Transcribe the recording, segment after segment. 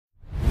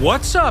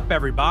What's up,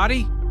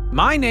 everybody?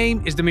 My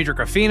name is Demetri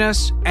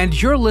Kofinas,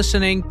 and you're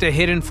listening to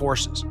Hidden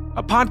Forces,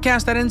 a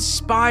podcast that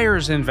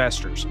inspires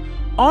investors,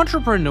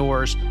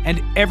 entrepreneurs,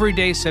 and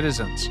everyday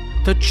citizens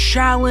to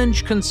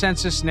challenge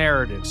consensus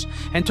narratives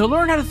and to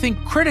learn how to think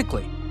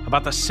critically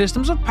about the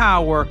systems of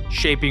power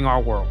shaping our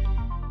world.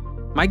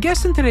 My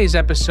guest in today's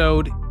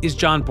episode is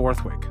John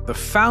Borthwick, the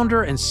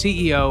founder and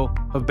CEO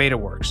of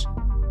Betaworks.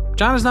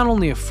 John is not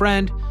only a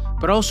friend,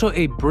 but also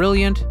a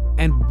brilliant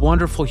and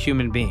wonderful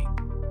human being.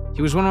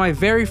 He was one of my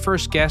very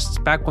first guests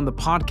back when the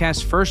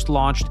podcast first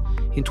launched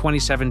in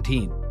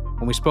 2017,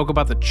 when we spoke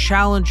about the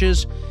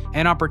challenges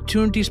and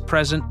opportunities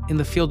present in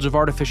the fields of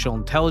artificial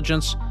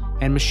intelligence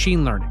and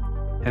machine learning,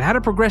 and how to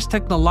progress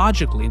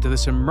technologically into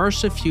this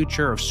immersive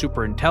future of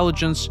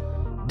superintelligence,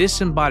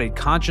 disembodied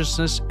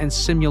consciousness, and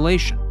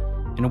simulation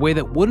in a way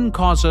that wouldn't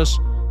cause us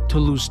to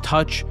lose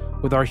touch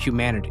with our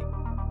humanity.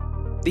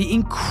 The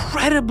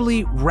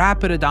incredibly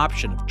rapid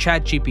adoption of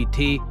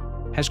ChatGPT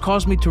has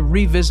caused me to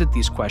revisit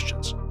these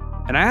questions.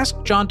 And I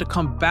asked John to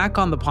come back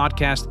on the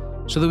podcast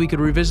so that we could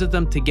revisit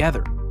them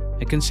together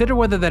and consider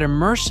whether that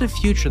immersive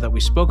future that we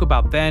spoke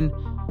about then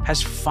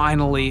has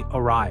finally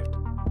arrived.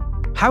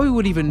 How we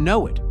would even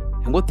know it,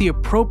 and what the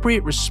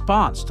appropriate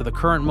response to the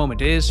current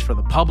moment is for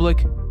the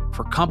public,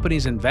 for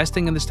companies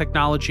investing in this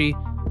technology,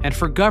 and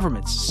for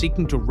governments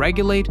seeking to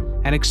regulate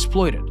and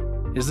exploit it,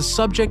 is the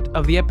subject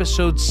of the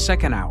episode's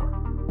second hour.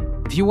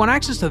 If you want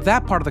access to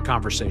that part of the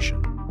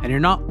conversation, and you're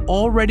not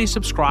already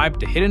subscribed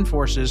to Hidden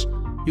Forces,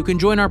 you can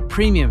join our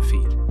premium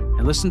feed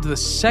and listen to the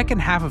second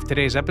half of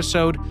today's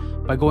episode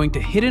by going to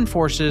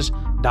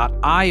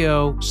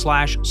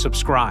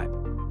hiddenforces.io/subscribe.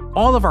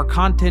 All of our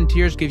content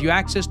tiers give you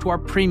access to our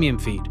premium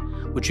feed,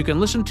 which you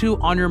can listen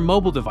to on your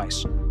mobile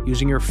device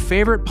using your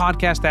favorite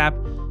podcast app,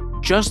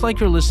 just like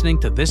you're listening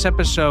to this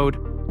episode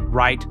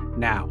right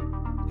now.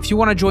 If you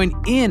want to join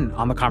in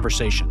on the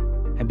conversation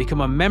and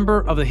become a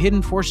member of the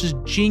Hidden Forces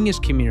Genius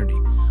community,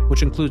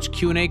 which includes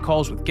Q&A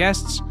calls with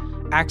guests,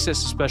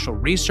 access to special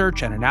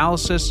research and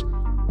analysis,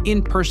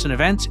 in-person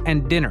events,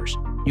 and dinners,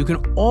 you can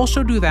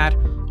also do that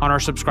on our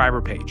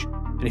subscriber page.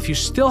 And if you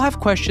still have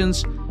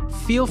questions,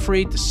 feel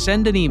free to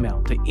send an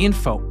email to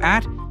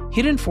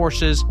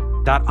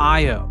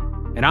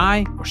info@hiddenforces.io, and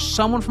I or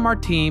someone from our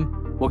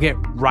team will get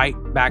right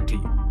back to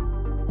you.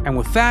 And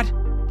with that,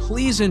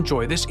 please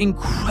enjoy this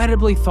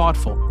incredibly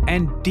thoughtful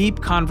and deep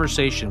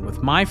conversation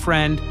with my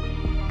friend,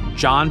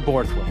 John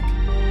Borthwick.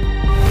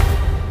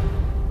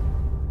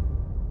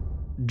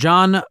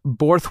 John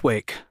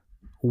Borthwick,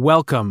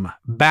 welcome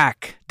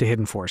back to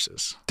Hidden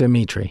Forces.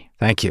 Demetri,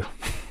 thank you.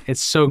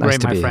 It's so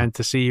great, my friend,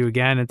 to see you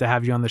again and to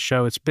have you on the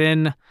show. It's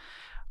been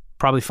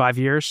probably 5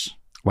 years.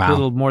 Wow. A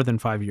little more than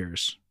 5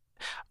 years.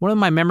 One of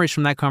my memories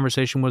from that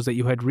conversation was that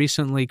you had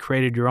recently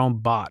created your own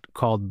bot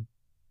called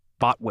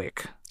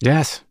Borthwick.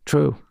 Yes,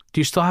 true.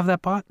 Do you still have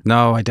that bot?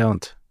 No, I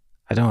don't.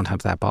 I don't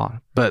have that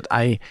bot. But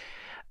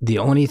the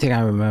only thing I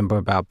remember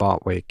about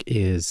Borthwick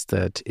is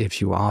that if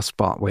you ask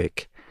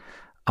Borthwick,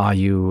 are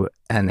you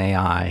an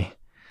AI?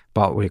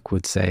 Borthwick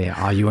would say,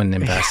 are you an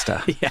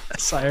investor?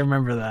 Yes, I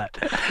remember that.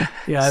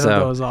 Yeah, I thought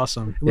that was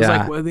awesome. It was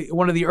like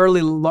one of the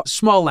early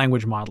small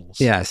language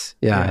models. Yes,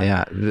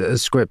 yeah.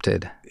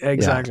 Scripted.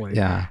 Exactly.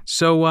 Yeah.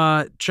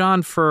 So,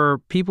 John, for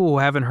people who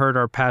haven't heard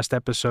our past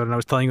episode, and I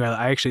was telling you,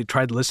 I actually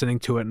tried listening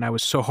to it, and I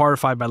was so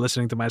horrified by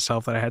listening to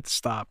myself that I had to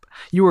stop.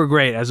 You were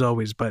great, as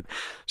always, but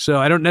so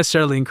I don't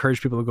necessarily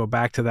encourage people to go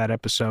back to that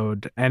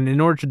episode. And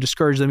in order to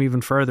discourage them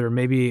even further,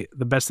 maybe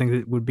the best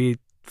thing would be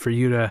for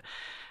you to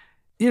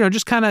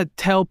just kind of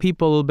tell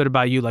people a little bit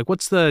about you. Like,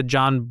 what's the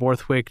John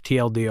Borthwick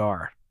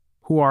TLDR?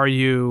 Who are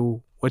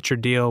you? What's your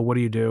deal? What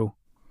do you do?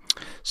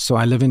 So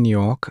I live in New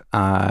York.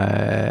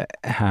 I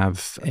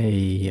have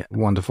a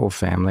wonderful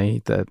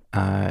family that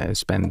I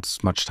spend as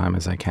much time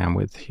as I can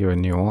with here in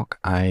New York.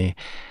 I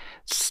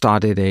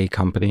started a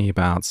company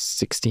about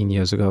 16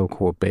 years ago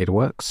called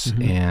Betaworks.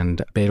 Mm-hmm.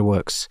 And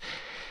Betaworks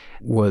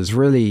was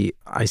really,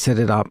 I set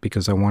it up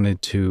because I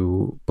wanted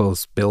to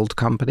both build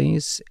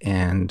companies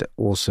and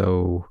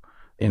also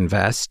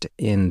invest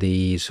in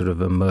the sort of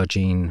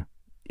emerging,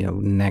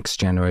 next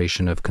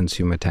generation of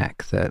consumer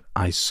tech that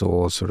I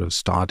saw sort of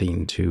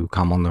starting to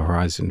come on the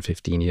horizon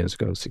 16 years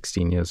ago.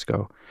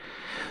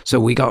 So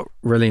we got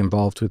really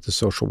involved with the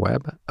social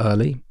web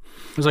early.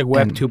 It was like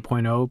Web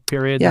 2.0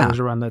 period. Yeah, that was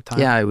around that time.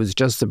 Yeah, it was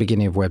just the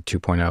beginning of Web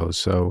 2.0.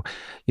 So,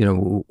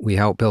 we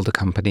helped build a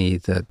company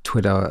that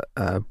Twitter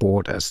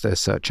bought as their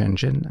search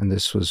engine. And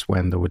this was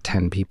when there were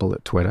 10 people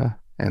at Twitter.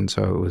 And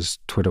so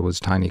Twitter was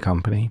a tiny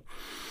company.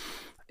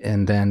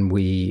 And then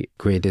we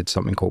created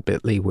something called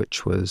Bitly,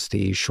 which was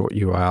the short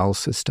URL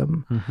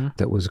system. Mm-hmm.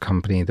 That was a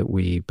company that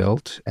we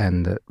built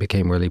and that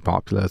became really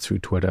popular through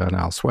Twitter and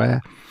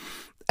elsewhere.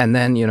 And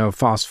then,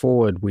 fast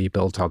forward, we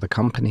built other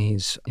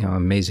companies,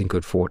 amazing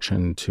good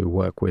fortune to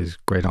work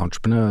with great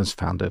entrepreneurs,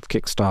 founder of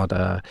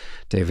Kickstarter,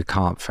 David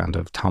Karp, founder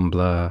of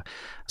Tumblr.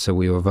 So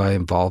we were very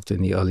involved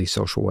in the early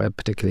social web,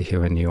 particularly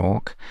here in New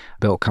York,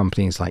 built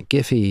companies like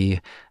Giphy,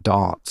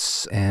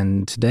 Dots.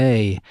 And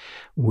today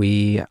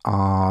we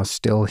are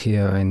still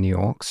here in New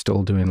York,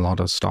 still doing a lot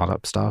of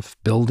startup stuff,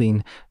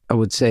 building, I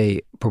would say,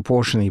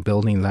 proportionally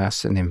building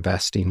less and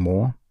investing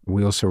more.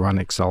 We also run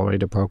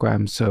accelerator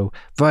programs, so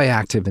very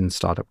active in the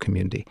startup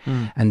community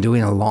and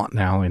doing a lot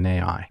now in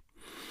AI.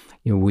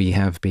 We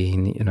have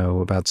been,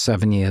 about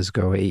 7 years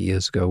ago, 8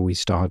 years ago, we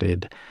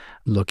started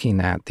looking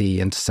at the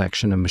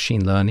intersection of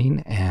machine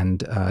learning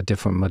and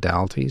different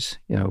modalities,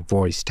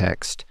 voice,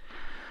 text,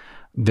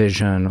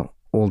 vision,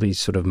 all these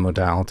sort of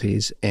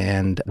modalities.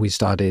 And we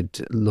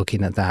started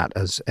looking at that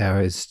as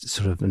areas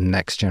sort of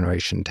next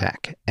generation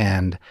tech.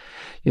 And,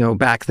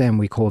 back then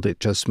we called it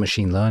just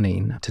machine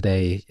learning.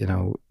 Today,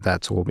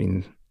 that's all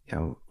been,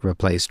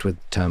 replaced with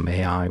the term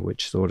AI,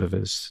 which sort of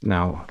is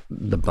now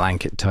the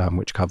blanket term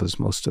which covers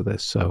most of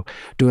this. So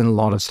doing a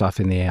lot of stuff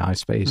in the AI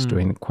space,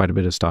 doing quite a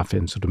bit of stuff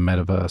in sort of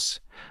metaverse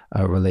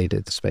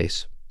related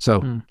space.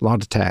 So a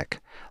lot of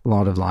tech, a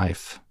lot of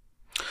life.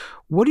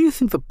 What do you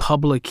think the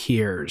public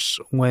hears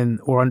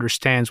or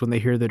understands when they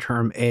hear the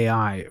term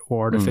AI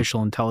or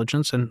artificial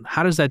intelligence? And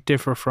how does that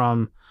differ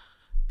from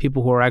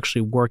people who are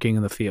actually working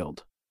in the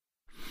field?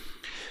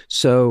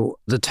 So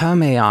the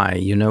term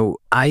AI,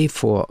 I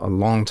for a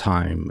long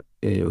time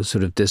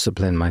sort of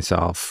disciplined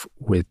myself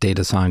with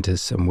data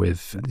scientists and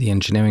with the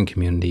engineering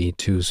community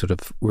to sort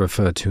of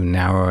refer to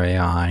narrow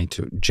AI,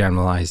 to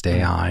generalized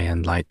AI,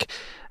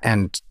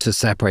 and to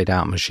separate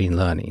out machine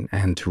learning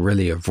and to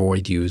really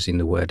avoid using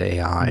the word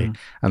AI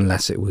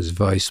unless it was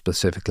very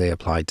specifically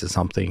applied to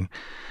something.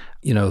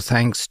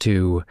 Thanks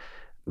to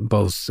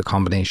both the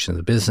combination of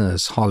the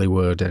business,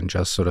 Hollywood, and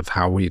just sort of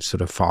how we've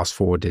sort of fast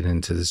forwarded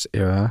into this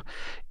era,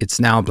 it's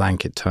now a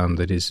blanket term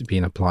that is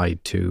being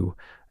applied to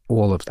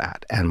all of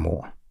that and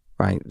more,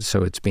 right?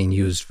 So it's being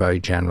used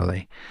very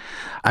generally.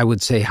 I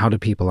would say, how do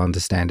people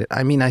understand it?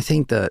 I mean, I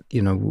think that,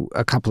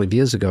 a couple of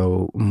years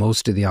ago,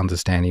 most of the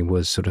understanding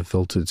was sort of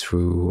filtered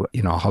through,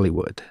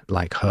 Hollywood,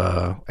 like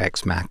Her,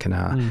 Ex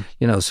Machina,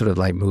 sort of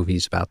like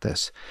movies about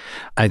this.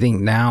 I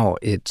think now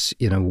it's,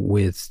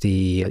 with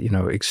the,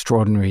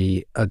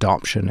 extraordinary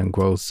adoption and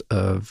growth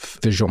of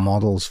visual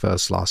models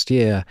first last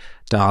year,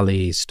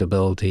 DALL-E,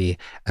 Stability,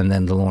 and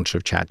then the launch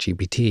of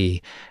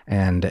ChatGPT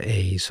and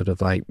a sort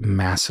of like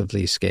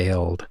massively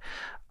scaled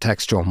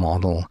textual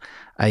model.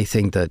 I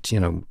think that,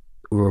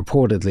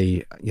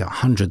 reportedly,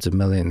 hundreds of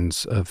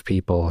millions of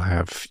people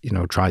have,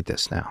 tried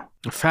this now.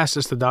 The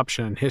fastest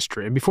adoption in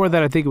history. And before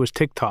that, I think it was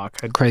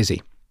TikTok.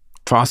 Crazy.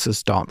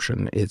 Fastest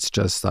adoption. It's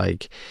just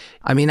like,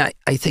 I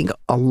think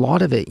a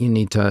lot of it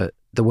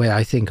the way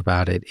I think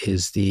about it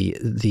is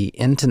the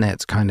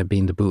internet's kind of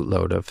been the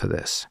bootloader for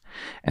this.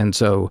 And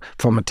so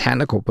from a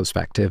technical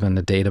perspective and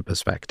a data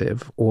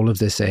perspective, all of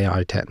this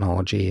AI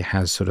technology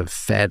has sort of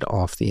fed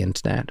off the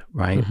internet,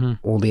 right?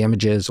 All the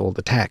images, all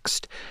the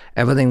text,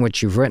 everything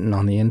which you've written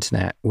on the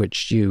internet,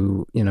 which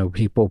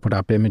people put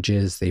up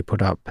images, they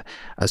put up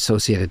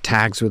associated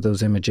tags with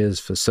those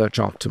images for search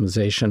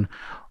optimization.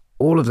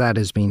 All of that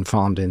is being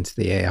farmed into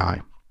the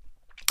AI,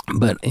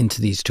 but into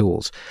these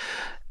tools.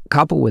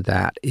 Coupled with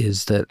that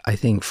is that I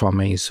think from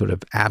a sort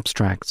of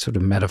abstract, sort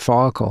of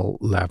metaphorical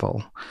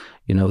level,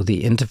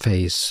 the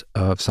interface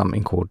of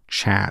something called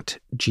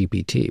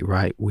ChatGPT,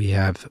 right? We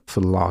have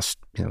for the last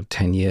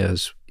 10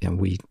 years,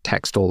 we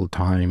text all the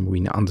time.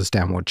 We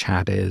understand what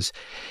chat is.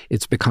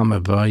 It's become a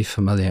very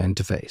familiar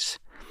interface.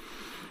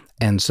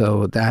 And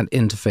so that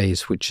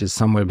interface, which is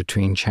somewhere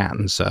between chat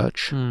and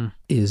search,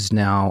 is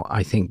now,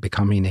 I think,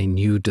 becoming a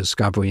new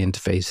discovery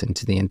interface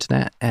into the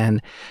internet.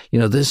 And,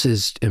 this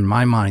is, in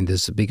my mind,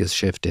 this is the biggest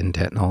shift in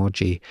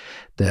technology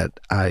that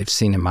I've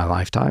seen in my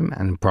lifetime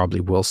and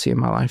probably will see in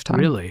my lifetime.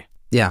 Really?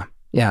 Yeah.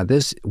 Yeah,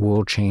 this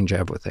will change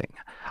everything.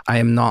 I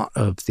am not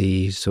of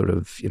the sort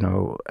of,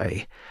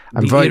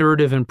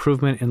 iterative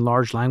improvement in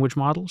large language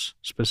models,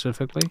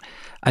 specifically?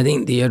 I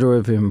think the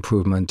iterative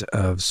improvement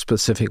of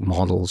specific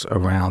models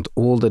around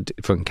all the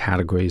different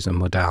categories and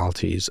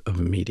modalities of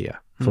media,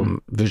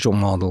 from visual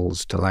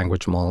models to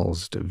language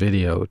models to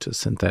video to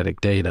synthetic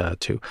data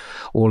to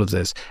all of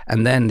this,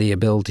 and then the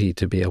ability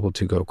to be able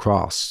to go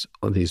across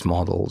these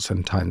models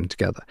and tie them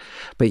together.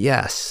 But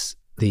yes,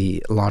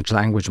 the large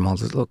language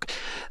models, look,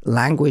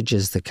 language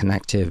is the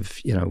connective,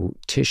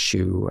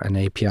 tissue and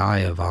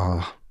API of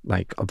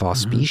our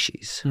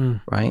species,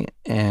 right?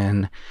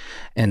 And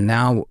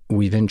now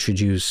we've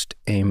introduced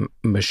a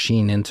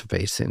machine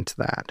interface into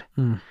that.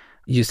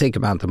 You think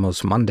about the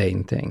most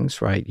mundane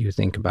things, right? You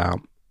think about,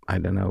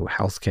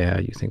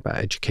 healthcare, you think about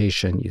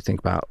education, you think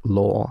about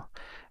law,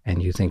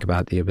 And you think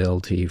about the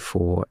ability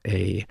for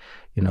a,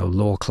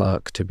 law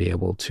clerk to be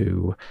able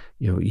to,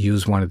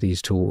 use one of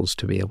these tools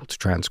to be able to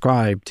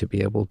transcribe, to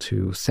be able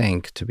to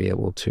think, to be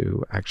able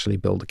to actually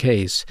build a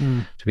case,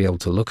 to be able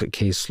to look at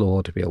case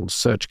law, to be able to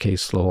search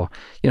case law.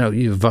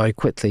 You very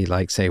quickly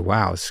say,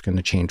 wow, it's going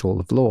to change all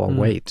of law.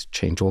 Wait,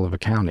 change all of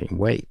accounting.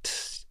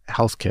 Wait,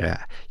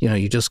 healthcare.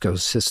 You just go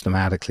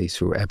systematically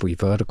through every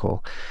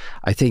vertical.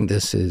 I think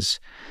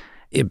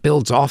it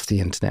builds off the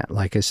internet.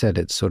 Like I said,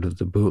 it's sort of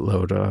the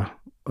bootloader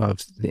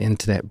of the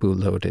internet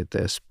bootloaded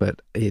this,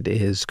 but it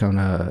is going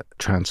to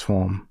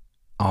transform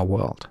our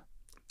world.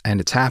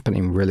 And it's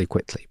happening really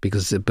quickly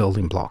because the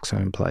building blocks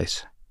are in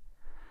place.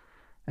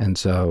 And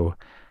so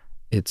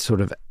it's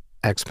sort of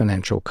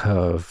exponential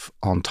curve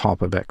on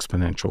top of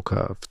exponential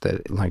curve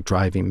that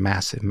driving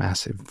massive,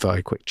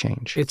 very quick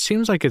change. It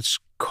seems like it's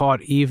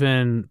caught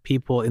even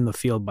people in the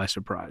field by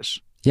surprise.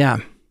 Yeah,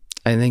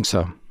 I think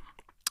so.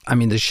 I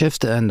mean, the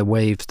shift and the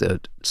wave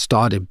that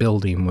started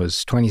building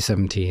was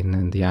 2017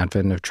 and the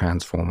advent of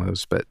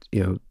transformers. But,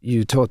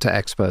 you talk to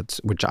experts,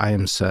 which I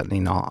am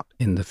certainly not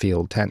in the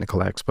field,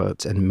 technical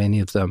experts, and many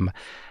of them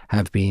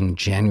have been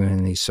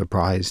genuinely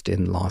surprised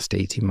in the last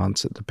 18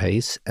 months at the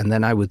pace. And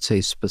then I would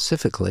say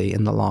specifically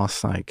in the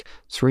last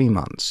 3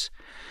 months,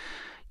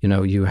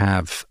 you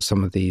have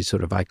some of these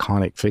sort of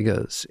iconic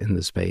figures in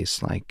the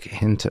space like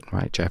Hinton,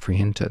 right? Jeffrey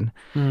Hinton,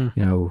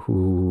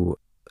 who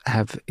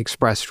have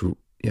expressed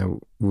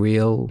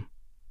real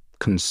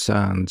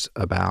concerns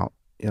about,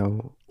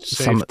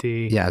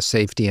 safety.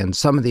 Safety and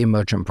some of the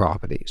emergent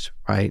properties,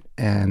 right?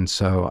 And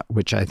so,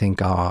 which I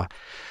think are,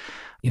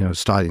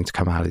 starting to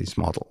come out of these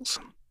models.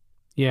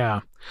 Yeah.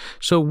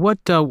 So what,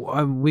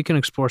 we can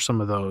explore some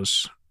of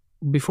those.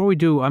 Before we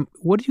do,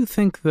 what do you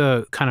think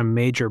the kind of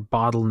major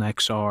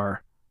bottlenecks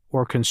are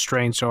or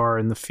constraints are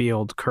in the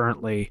field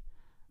currently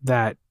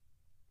that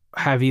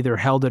have either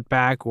held it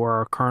back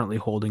or are currently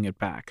holding it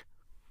back?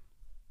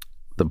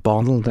 The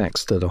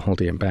bottlenecks that are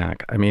holding it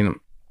back. I mean,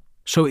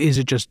 so is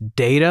it just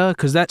data?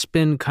 Because that's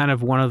been kind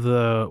of one of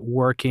the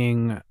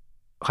working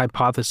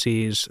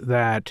hypotheses,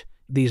 that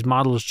these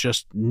models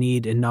just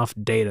need enough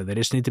data. They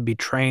just need to be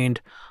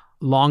trained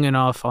long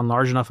enough on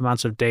large enough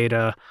amounts of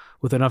data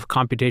with enough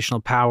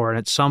computational power, and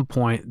at some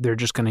point they're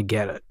just going to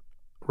get it,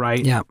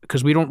 right? Yeah.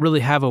 Because we don't really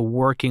have a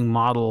working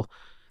model.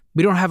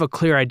 We don't have a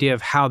clear idea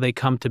of how they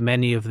come to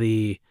many of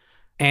the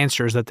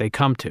answers that they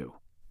come to,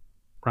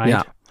 right?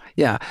 Yeah.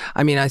 Yeah.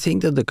 I mean, I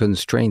think that the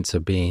constraints are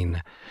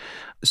being,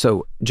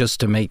 so just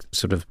to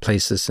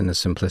place this in a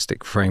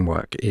simplistic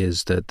framework,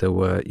 is that there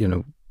were,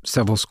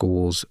 several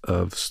schools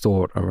of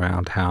thought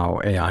around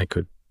how AI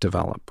could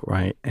develop,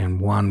 right?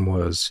 And one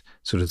was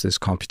sort of this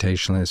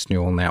computationalist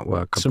neural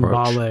network approach.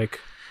 Symbolic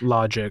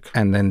logic.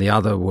 And then the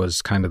other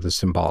was kind of the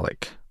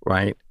symbolic,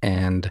 right?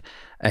 And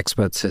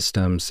expert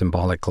systems,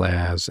 symbolic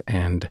layers,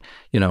 and,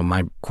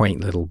 my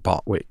quaint little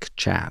Borthwick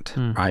chat,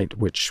 right?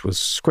 Which was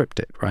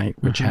scripted, right?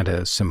 Which had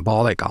a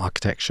symbolic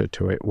architecture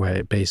to it where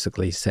it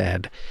basically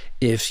said,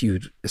 if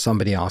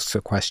somebody asks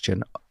a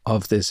question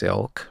of this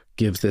ilk,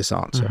 give this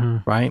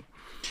answer, right?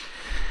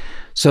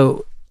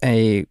 So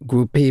a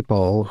group of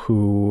people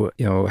who,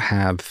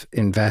 have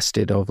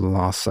invested over the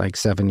last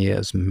 7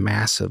 years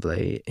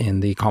massively in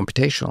the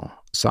computational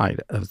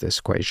side of this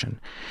equation.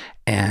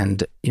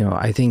 And,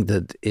 I think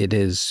that it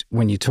is,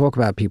 when you talk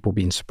about people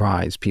being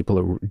surprised, people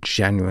are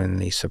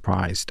genuinely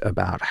surprised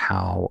about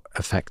how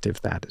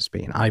effective that has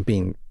been. I've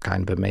been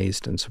kind of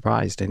amazed and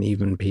surprised. And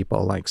even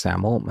people like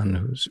Sam Altman,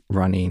 who's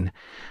running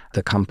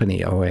the company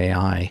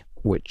OAI,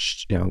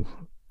 which,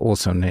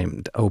 also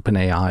named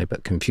OpenAI,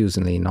 but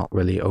confusingly not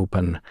really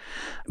open.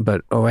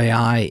 But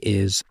OAI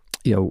is,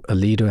 a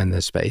leader in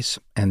this space,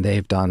 and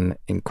they've done an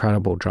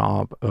incredible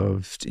job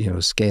of,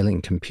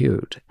 scaling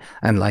compute.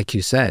 And like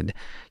you said,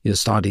 you're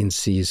starting to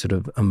see sort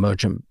of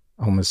emergent,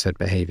 almost said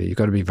behavior. You've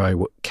got to be very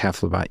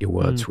careful about your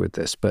words with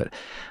this, but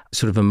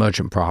sort of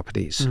emergent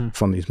properties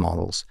from these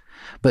models.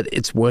 But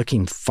it's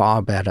working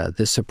far better.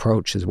 This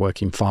approach is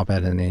working far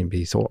better than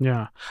anybody thought.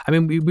 Yeah. I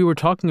mean, we were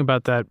talking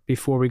about that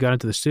before we got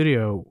into the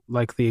studio,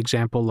 like the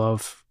example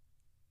of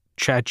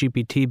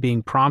ChatGPT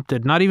being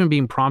prompted, not even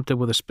being prompted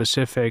with a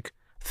specific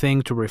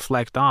thing to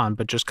reflect on,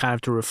 but just kind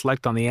of to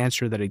reflect on the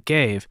answer that it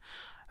gave.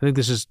 I think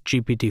this is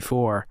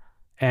GPT-4,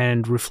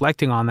 and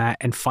reflecting on that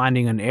and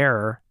finding an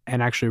error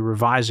and actually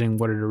revising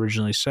what it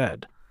originally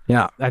said.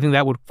 Yeah. I think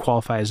that would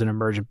qualify as an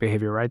emergent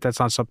behavior, right? That's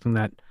not something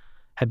that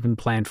had been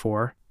planned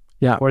for.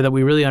 Yeah. Or that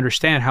we really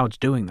understand how it's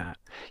doing that.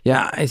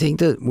 Yeah, I think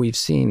that we've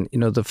seen,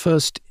 the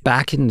first,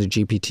 back in the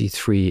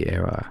GPT-3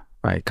 era,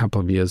 right, a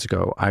couple of years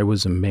ago, I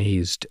was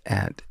amazed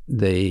at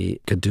they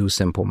could do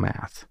simple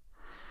math.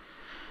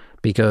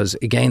 Because,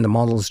 again, the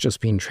model's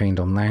just being trained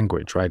on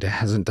language, right?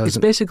 It's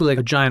basically like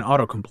a giant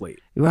autocomplete.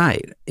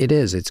 Right. It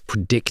is. It's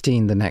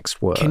predicting the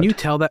next word. Can you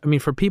tell that? I mean,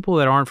 for people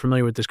that aren't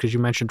familiar with this, because you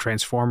mentioned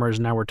transformers,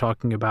 and now we're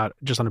talking about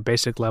just on a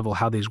basic level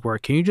how these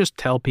work. Can you just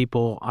tell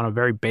people on a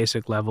very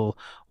basic level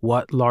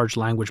what large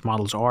language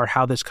models are,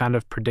 how this kind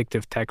of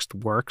predictive text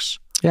works?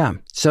 Yeah.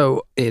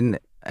 So in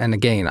and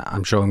again,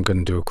 I'm sure I'm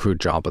going to do a crude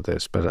job of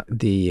this, but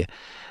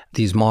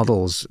these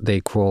models,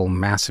 they crawl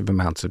massive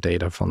amounts of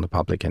data from the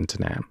public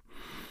internet.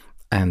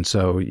 And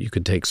so you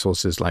could take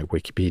sources like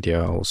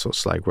Wikipedia or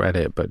sources like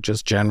Reddit, but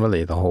just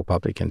generally the whole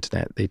public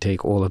internet, they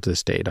take all of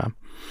this data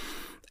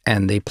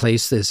and they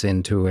place this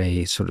into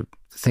a sort of,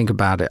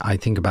 I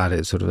think about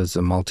it sort of as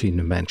a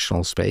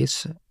multi-dimensional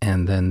space.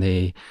 And then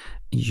they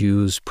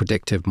use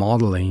predictive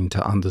modeling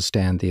to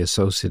understand the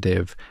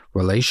associative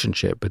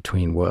relationship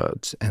between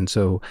words. And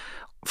so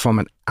from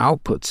an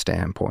output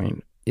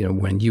standpoint,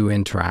 when you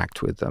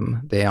interact with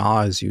them, they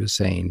are, as you were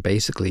saying,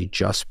 basically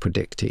just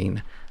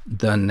predicting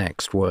the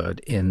next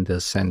word in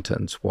the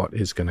sentence, what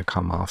is going to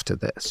come after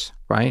this,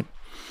 right?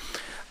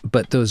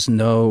 But there's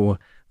no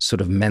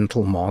sort of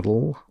mental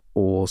model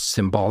or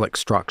symbolic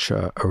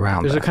structure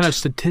around There's that. a kind of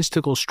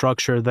statistical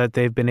structure that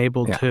they've been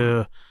able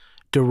to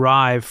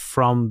derive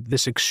from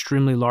this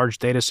extremely large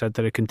data set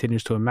that it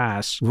continues to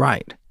amass.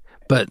 Right.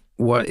 But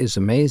what is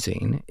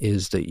amazing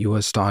is that you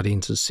are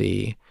starting to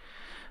see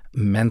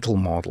mental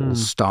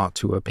models start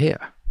to appear,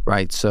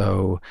 right?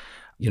 So,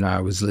 I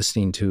was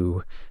listening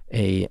to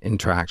a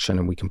interaction,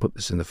 and we can put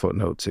this in the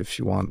footnotes if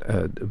you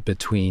want,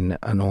 between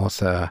an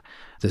author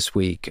this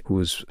week who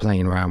was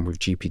playing around with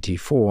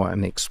GPT-4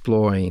 and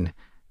exploring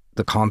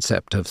the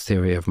concept of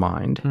theory of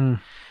mind.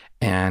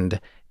 And,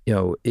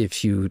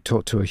 if you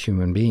talk to a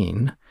human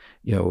being,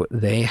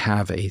 they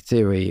have a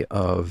theory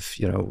of,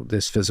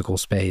 this physical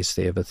space.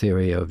 They have a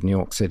theory of New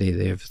York City.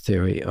 They have a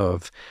theory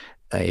of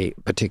a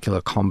particular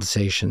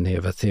conversation. They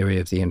have a theory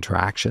of the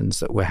interactions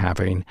that we're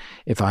having.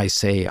 If I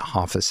say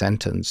half a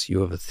sentence,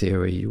 you have a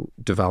theory, you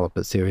develop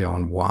a theory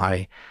on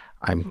why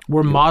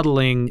We're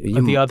modeling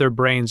the other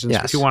brains. And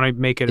yes. if you want to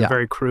make it a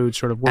very crude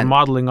sort of, we're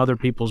modeling other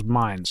people's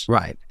minds.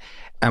 Right.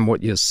 And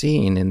what you're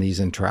seeing in these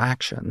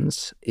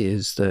interactions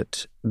is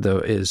that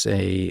there's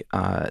an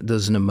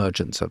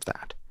emergence of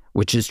that,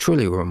 which is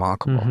truly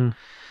remarkable.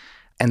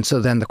 And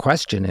so then the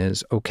question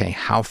is, okay,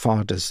 how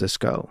far does this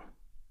go?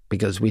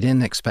 Because we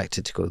didn't expect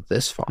it to go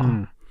this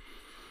far.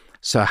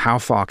 So how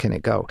far can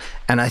it go?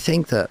 And I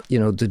think that,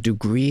 the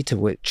degree to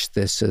which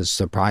this has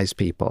surprised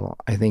people,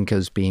 I think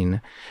has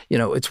been,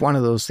 it's one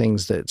of those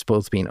things that's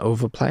both been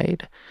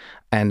overplayed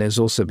and has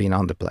also been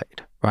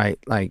underplayed, right?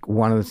 Like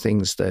one of the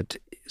things that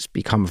has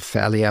become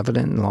fairly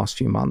evident in the last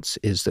few months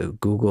is that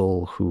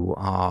Google, who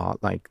are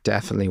like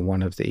definitely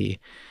one of the,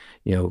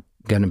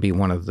 going to be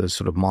one of the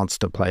sort of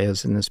monster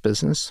players in this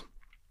business,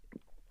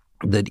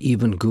 that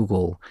even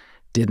Google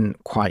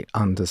didn't quite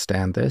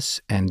understand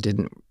this and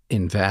didn't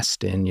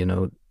invest in,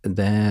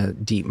 their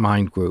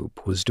DeepMind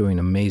group was doing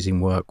amazing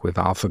work with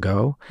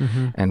AlphaGo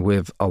and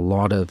with a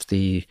lot of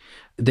they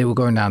were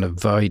going down a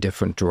very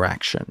different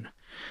direction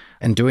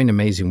and doing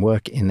amazing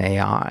work in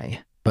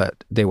AI,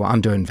 but they were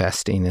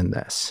underinvesting in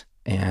this.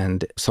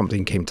 And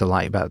something came to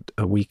light about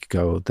a week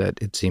ago that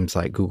it seems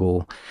like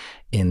Google,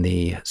 in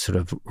the sort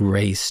of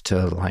race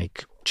to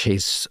like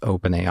chase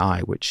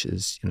OpenAI, which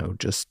is,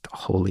 just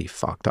wholly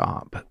fucked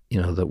up,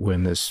 that we're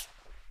in this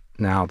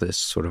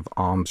sort of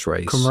arms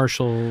race.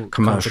 Commercial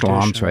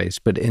arms race.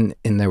 But in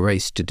the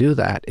race to do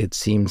that, it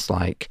seems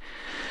like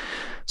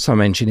some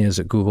engineers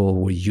at Google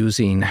were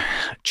using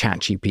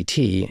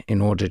ChatGPT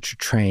in order to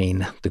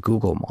train the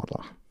Google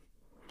model.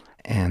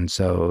 And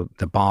so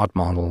the Bard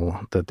model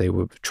that they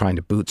were trying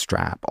to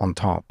bootstrap on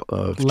top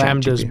of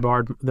Lambda's ChatGPT.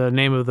 Bard, the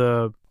name of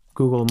the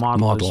Google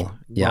model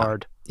is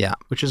Bard. Yeah.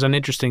 Which is an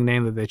interesting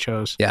name that they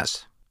chose.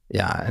 Yes.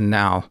 Yeah. And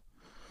now,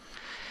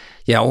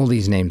 all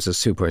these names are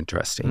super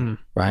interesting,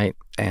 right?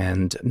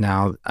 And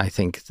now I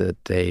think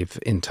that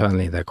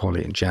internally they're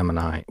calling it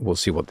Gemini. We'll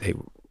see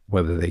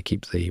whether they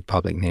keep the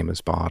public name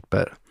as Bard.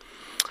 But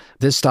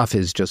this stuff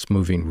is just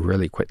moving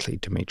really quickly,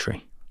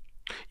 Demetri.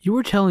 You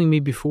were telling me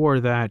before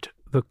that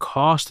the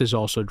cost is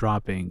also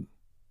dropping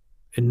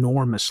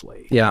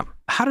enormously. Yeah.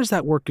 How does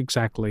that work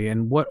exactly?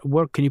 And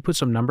what can you put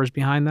some numbers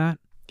behind that?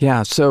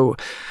 Yeah, so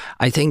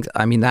I think,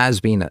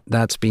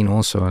 that's been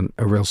also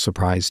a real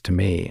surprise to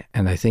me.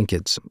 And I think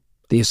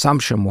the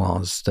assumption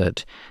was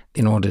that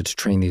in order to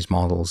train these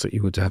models that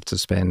you would have to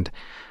spend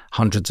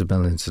hundreds of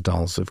millions of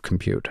dollars of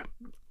compute.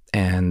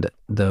 And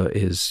there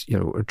is,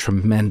 a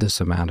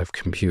tremendous amount of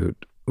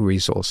compute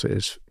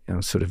resources,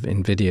 sort of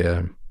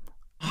NVIDIA,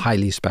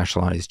 highly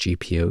specialized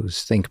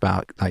GPUs. Think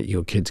about like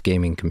your kid's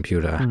gaming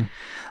computer,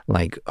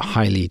 like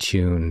highly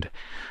tuned,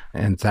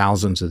 and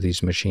thousands of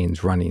these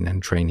machines running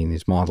and training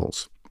these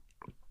models.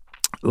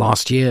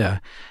 Last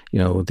year,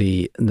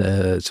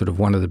 the sort of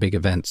one of the big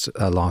events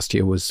last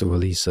year was the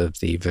release of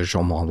the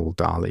visual model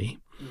DALL-E,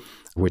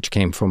 which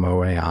came from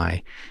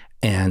OAI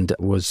and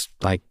was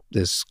like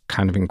this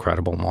kind of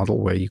incredible model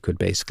where you could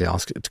basically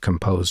ask it to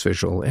compose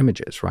visual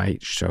images,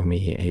 right? Show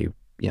me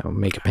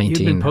make a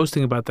painting. You've been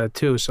posting about that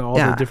too. So all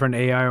the different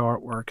AI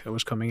artwork that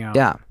was coming out.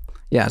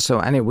 Yeah. So,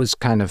 and it was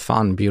kind of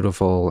fun,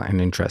 beautiful,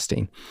 and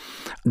interesting.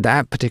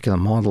 That particular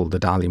model, the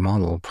DALL-E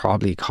model,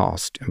 probably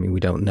cost, we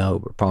don't know,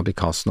 but probably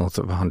cost north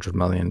of $100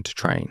 million to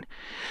train.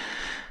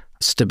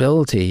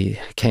 Stability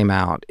came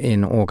out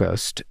in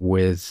August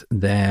with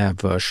their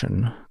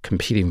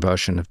competing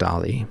version of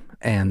DALL-E,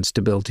 and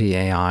Stability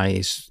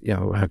AIs,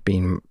 have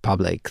been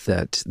public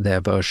that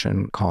their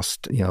version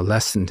cost,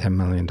 less than $10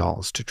 million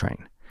to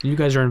train. You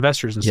guys are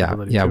investors in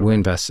Stability. Yeah, too, we're right?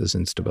 investors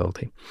in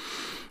Stability.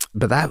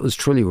 But that was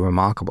truly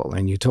remarkable.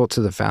 And you talk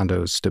to the founder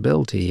of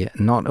Stability,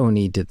 not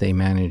only did they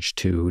manage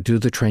to do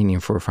the training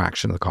for a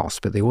fraction of the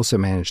cost, but they also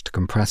managed to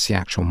compress the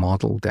actual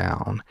model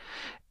down.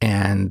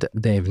 And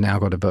they've now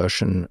got a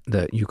version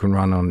that you can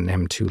run on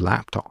an M2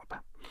 laptop.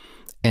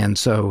 And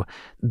so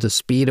the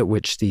speed at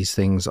which these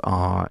things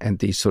are and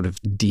the sort of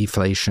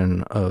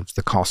deflation of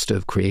the cost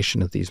of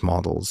creation of these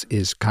models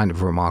is kind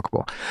of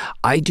remarkable.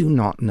 I do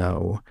not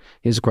know.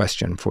 Here's a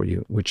question for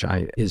you,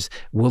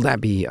 will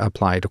that be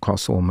applied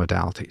across all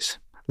modalities?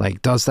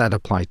 Like, does that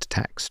apply to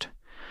text?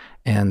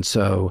 And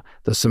so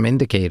there's some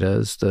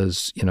indicators.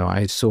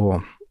 I saw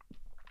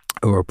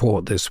a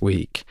report this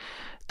week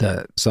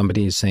that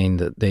somebody is saying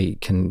that they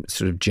can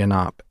sort of gin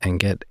up and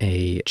get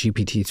a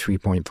GPT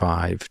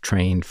 3.5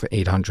 trained for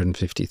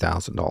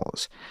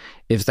 $850,000.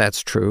 If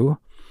that's true,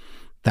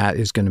 that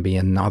is going to be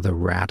another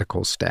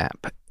radical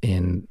step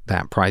in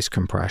that price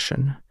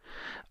compression.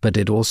 But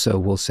it also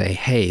will say,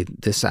 hey,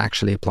 this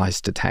actually applies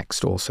to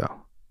text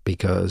also.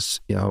 Because,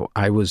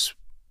 I was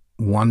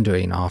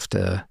wondering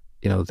after,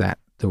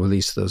 the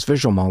release of those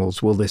visual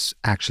models, will this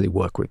actually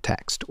work with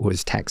text? Or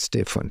is text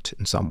different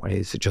in some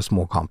ways? Is it just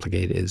more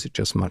complicated? Is it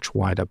just much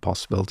wider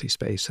possibility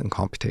space and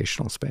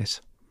computational space?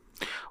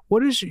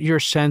 What is your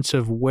sense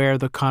of where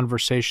the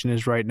conversation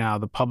is right now,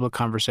 the public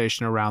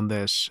conversation around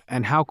this,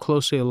 and how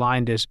closely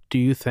aligned do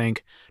you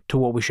think, to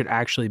what we should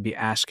actually be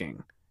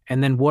asking?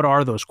 And then what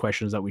are those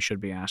questions that we should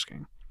be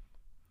asking?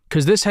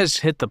 Because this has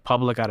hit the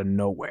public out of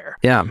nowhere.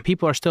 Yeah.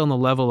 People are still on the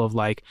level of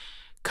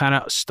kind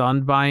of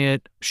stunned by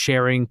it,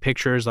 sharing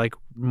pictures. Like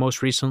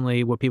most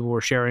recently, what people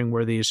were sharing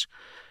were these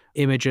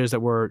images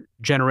that were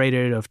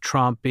generated of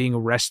Trump being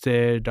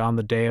arrested on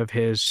the day of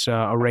his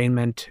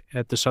arraignment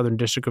at the Southern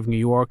District of New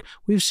York.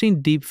 We've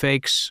seen deep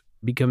fakes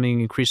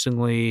becoming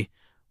increasingly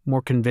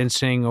more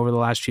convincing over the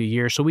last few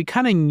years. So we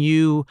kind of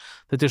knew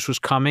that this was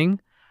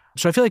coming.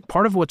 So I feel like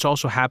part of what's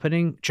also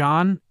happening,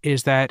 John,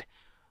 is that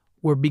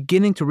we're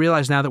beginning to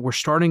realize now that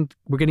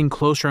we're getting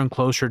closer and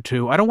closer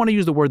to, I don't want to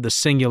use the word the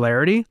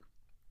singularity,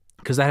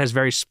 because that has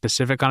very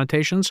specific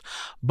connotations,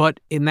 but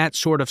in that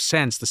sort of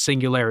sense, the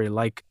singularity,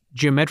 like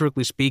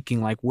geometrically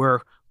speaking, like we're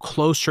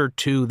closer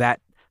to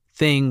that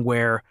thing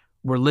where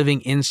we're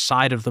living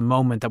inside of the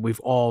moment that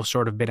we've all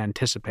sort of been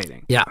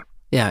anticipating. Yeah,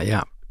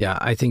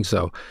 I think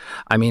so.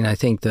 I mean, I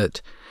think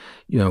that,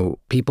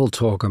 people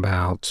talk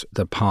about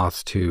the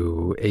path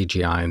to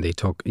AGI and they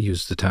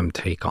use the term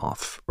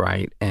takeoff,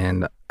 right?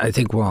 And I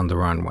think we're on the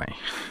runway.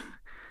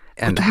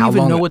 And do we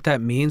even know what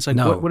that means? Like,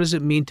 no, what does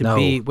it mean to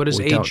be? What does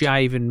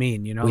AGI even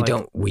mean?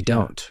 We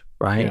don't,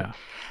 right? Yeah.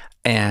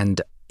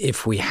 And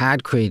if we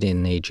had created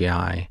an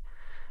AGI,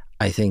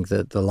 I think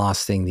that the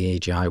last thing the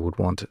AGI would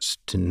want us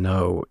to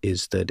know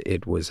is that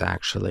it was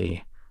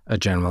actually a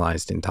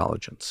generalized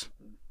intelligence,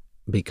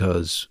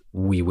 because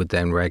we would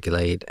then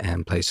regulate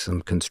and place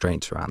some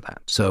constraints around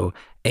that. So,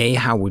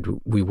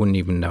 we wouldn't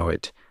even know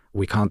it.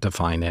 We can't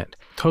define it.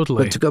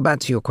 Totally. But to go back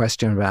to your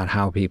question about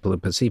how people are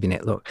perceiving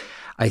it, look,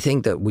 I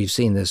think that we've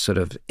seen this sort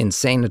of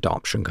insane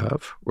adoption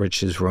curve,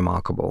 which is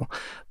remarkable.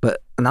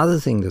 But another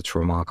thing that's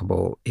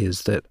remarkable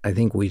is that I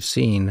think we've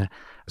seen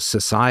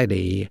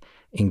society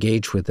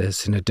engage with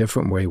this in a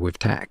different way with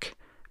tech,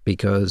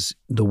 because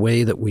the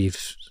way that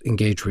we've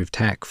engaged with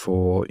tech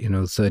for,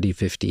 30,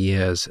 50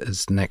 years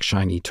as the next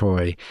shiny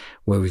toy,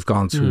 where we've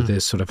gone through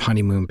this sort of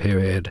honeymoon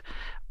period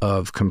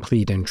of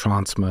complete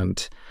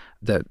entrancement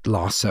that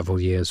lasts several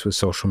years with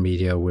social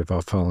media, with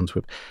our phones,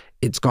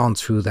 it's gone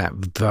through that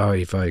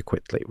very, very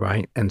quickly,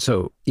 right? And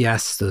so,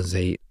 yes, there's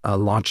a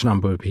large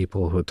number of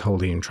people who are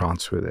totally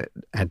entranced with it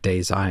at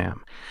days I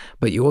am.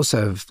 But you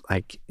also have,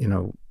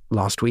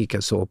 last week I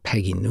saw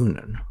Peggy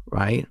Noonan,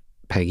 right?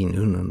 Peggy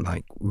Noonan,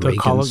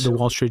 the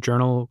Wall Street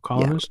Journal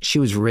columnist? Yeah, she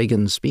was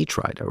Reagan's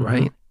speechwriter,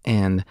 right?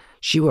 And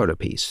she wrote a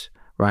piece,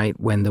 right,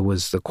 when there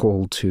was the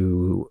call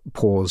to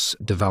pause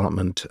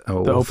development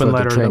or the open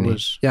letter training. That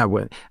was...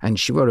 Yeah, and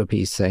she wrote a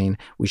piece saying,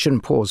 we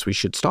shouldn't pause, we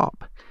should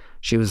stop.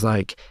 She was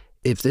like,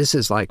 if this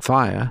is like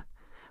fire,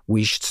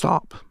 we should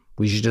stop.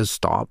 We should just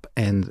stop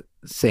and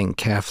think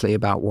carefully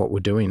about what we're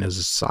doing as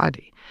a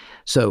society.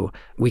 So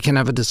we can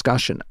have a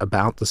discussion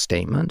about the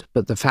statement,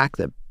 but the fact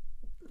that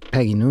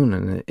Peggy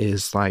Noonan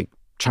is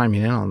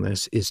chiming in on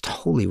this is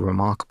totally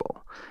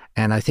remarkable.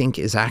 And I think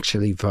is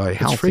actually very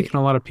healthy. It's freaking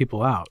a lot of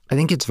people out. I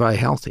think it's very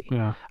healthy.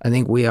 Yeah. I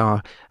think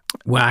we're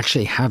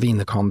actually having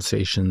the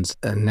conversations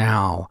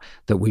now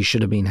that we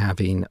should have been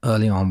having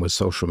early on with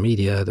social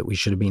media, that we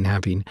should have been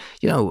having,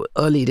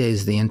 early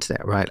days of the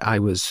internet, right? I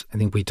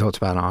think we talked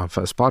about it on our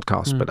first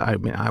podcast, but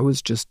I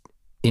was just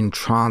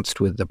entranced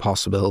with the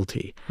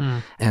possibility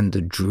and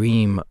the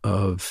dream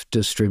of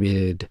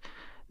distributed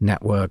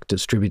network,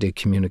 distributed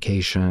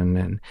communication,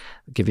 and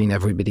giving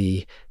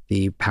everybody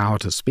the power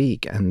to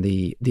speak and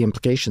the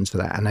implications for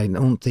that. And I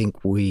don't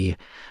think we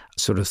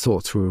sort of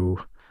thought through,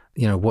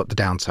 what the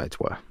downsides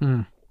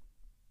were.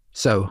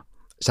 So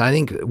So I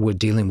think we're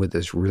dealing with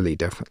this really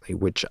differently,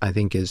 which I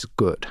think is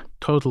good.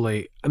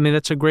 Totally. I mean,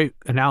 that's a great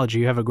analogy.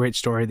 You have a great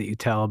story that you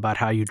tell about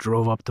how you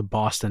drove up to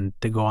Boston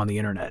to go on the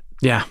internet.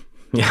 Yeah.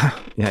 Yeah.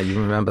 Yeah. You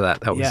remember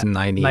that? That was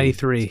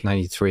 93.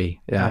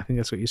 93. Yeah. I think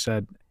that's what you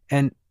said.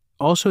 And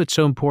also, it's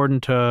so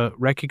important to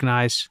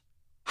recognize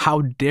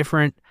how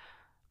different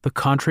the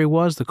country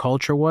was, the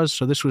culture was.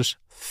 So this was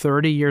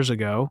 30 years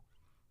ago.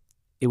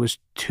 It was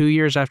 2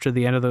 years after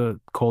the end of the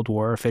Cold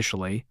War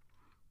officially,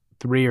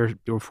 3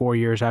 or 4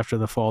 years after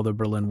the fall of the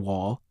Berlin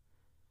Wall.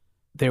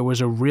 There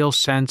was a real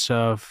sense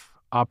of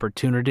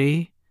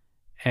opportunity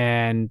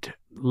and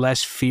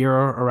less fear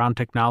around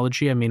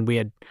technology. I mean, we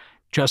had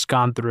just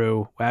gone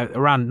through,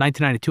 around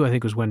 1992, I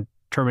think was when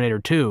Terminator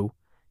 2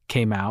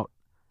 came out.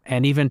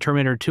 And even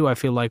Terminator 2, I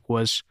feel like,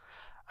 was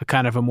a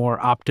kind of a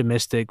more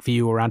optimistic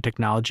view around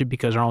technology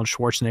because Arnold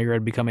Schwarzenegger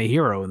had become a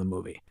hero in the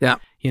movie. Yeah.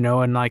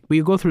 And like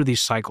we go through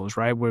these cycles,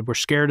 right? We're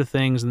scared of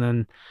things and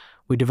then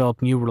we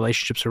develop new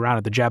relationships around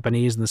it. The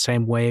Japanese in the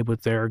same way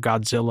with their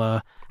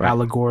Godzilla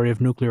allegory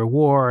of nuclear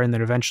war, and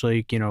then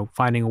eventually,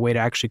 finding a way to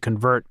actually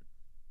convert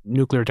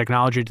nuclear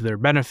technology to their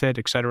benefit,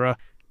 et cetera.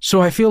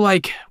 So I feel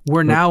like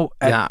we're now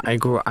I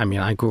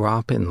grew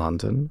up in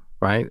London,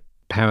 right?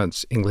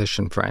 Parents English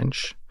and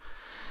French.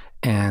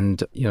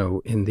 And,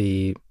 in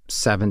the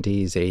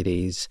 70s,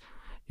 80s,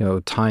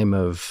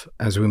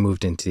 as we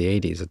moved into the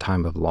 80s, a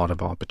time of a lot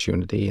of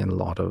opportunity and a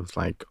lot of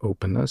like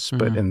openness.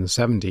 But in the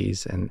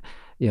 70s and,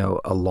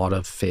 a lot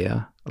of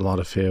fear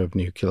of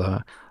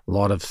nuclear, a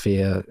lot of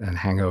fear and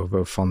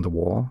hangover from the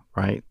war,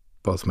 right?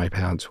 Both my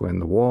parents were in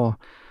the war.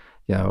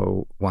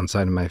 One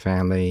side of my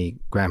family,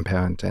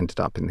 grandparent ended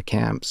up in the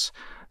camps.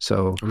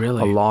 So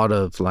really? A lot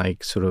of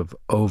like sort of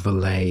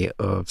overlay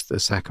of the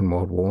Second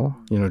World War,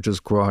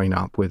 just growing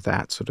up with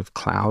that sort of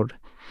cloud.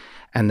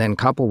 And then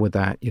coupled with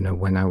that,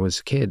 when I was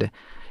a kid,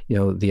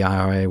 the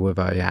IRA were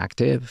very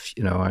active.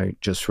 I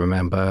just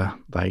remember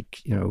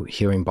like,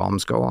 hearing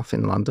bombs go off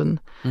in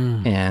London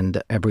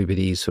and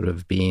everybody sort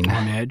of being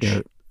on edge.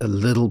 A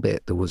little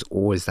bit, there was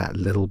always that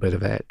little bit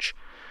of edge.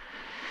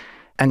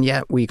 And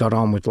yet we got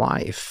on with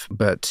life,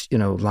 but,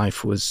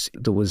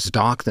 there was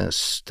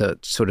darkness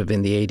that sort of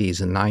in the 80s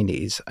and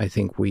 90s, I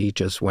think we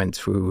just went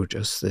through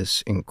just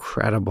this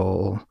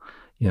incredible,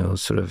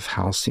 sort of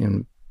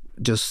halcyon,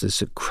 just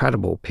this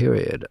incredible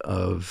period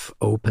of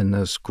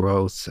openness,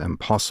 growth, and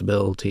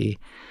possibility.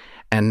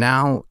 And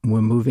now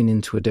we're moving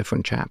into a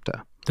different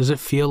chapter. Does it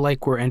feel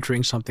like we're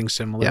entering something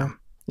similar?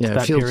 Yeah.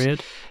 That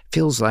period?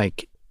 Feels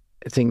like,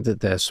 I think that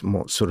there's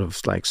more sort of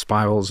like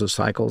spirals or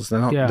cycles. They're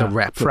not the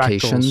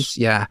replications. Fractals.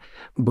 Yeah.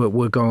 But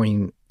we're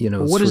going,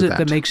 what is it that.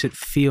 That makes it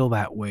feel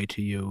that way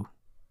to you?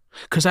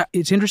 Because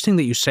it's interesting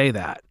that you say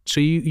that.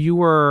 So you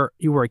were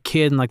a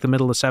kid in like the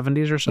middle of the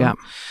 70s or so? Yeah.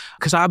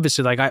 Because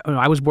obviously, like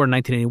I was born in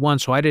 1981,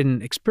 so I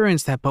didn't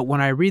experience that. But when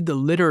I read the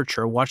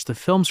literature, watch the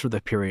films for the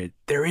period,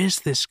 there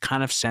is this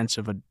kind of sense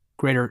of a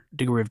greater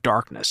degree of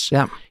darkness.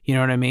 Yeah. You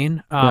know what I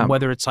mean?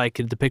 Whether it's like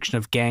a depiction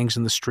of gangs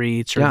in the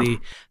streets or the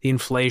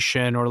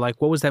inflation, or like,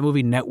 what was that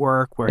movie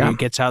Network where he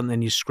gets out and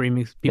then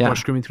people are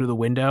screaming through the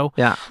window.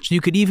 Yeah. So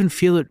you could even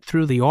feel it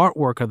through the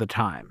artwork of the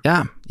time.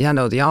 Yeah. Yeah.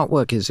 No, the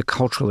artwork is a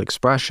cultural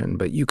expression,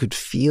 but you could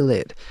feel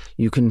it.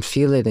 You can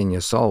feel it in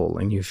your soul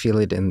and you feel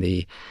it in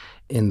the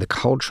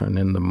culture and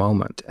in the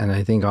moment. And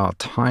I think our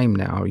time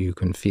now, you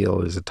can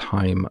feel, is a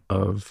time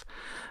of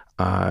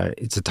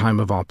it's a time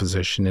of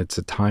opposition. It's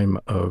a time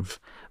of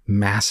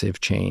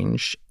massive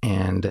change,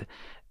 and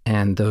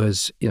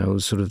those,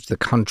 sort of the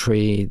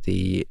country,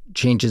 the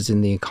changes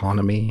in the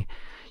economy.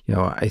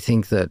 I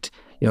think that,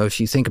 if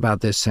you think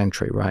about this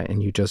century, right,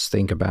 and you just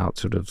think about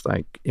sort of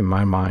like, in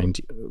my mind,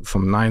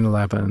 from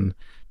 9/11,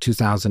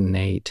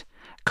 2008,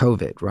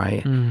 COVID,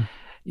 right?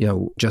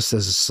 Just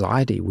as a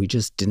society, we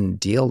just didn't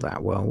deal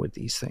that well with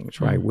these things,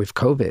 right? With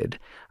COVID,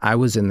 I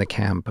was in the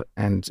camp,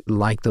 and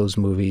like those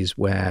movies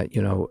where,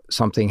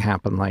 something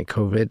happened like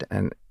COVID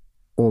and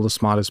all the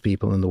smartest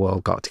people in the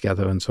world got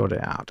together and sorted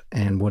it out.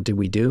 And what did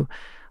we do?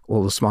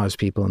 All the smartest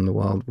people in the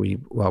world, we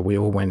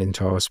all went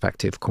into our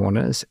respective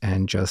corners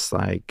and just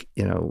like,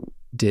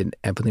 did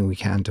everything we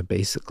can to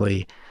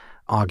basically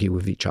argue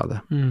with each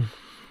other.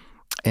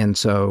 And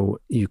so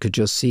you could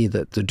just see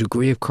that the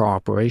degree of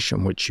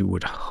cooperation, which you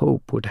would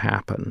hope would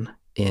happen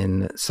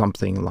in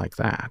something like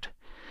that,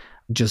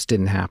 just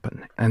didn't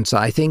happen. And so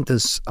I think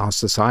our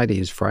society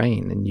is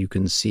fraying, and you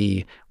can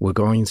see we're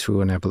going through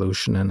an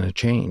evolution and a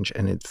change,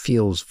 and it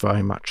feels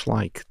very much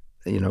like,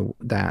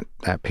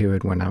 that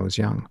period when I was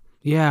young.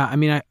 Yeah, I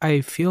mean,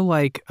 I feel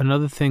like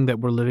another thing that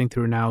we're living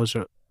through now is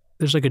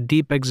there's like a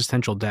deep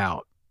existential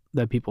doubt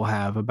that people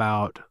have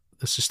about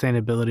the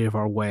sustainability of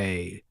our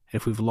way,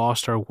 if we've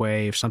lost our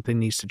way, if something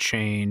needs to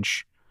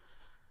change.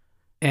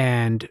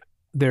 And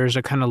there's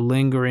a kind of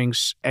lingering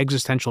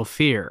existential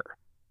fear,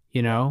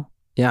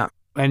 Yeah.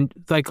 And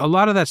like a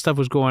lot of that stuff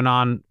was going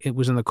on, it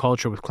was in the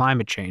culture with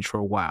climate change for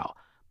a while.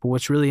 But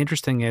what's really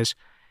interesting is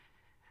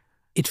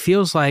it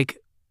feels like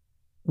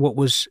what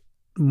was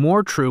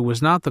more true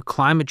was not the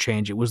climate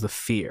change, it was the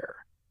fear.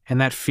 And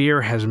that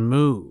fear has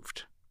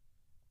moved.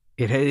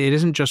 It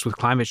isn't just with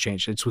climate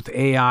change. It's with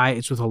AI.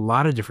 It's with a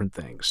lot of different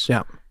things.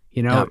 Yeah.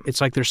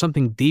 It's like there's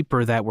something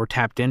deeper that we're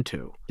tapped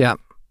into. Yeah.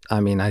 I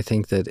mean, I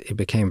think that it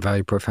became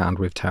very profound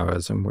with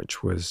terrorism,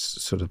 which was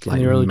sort of like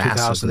in the early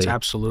 2000s,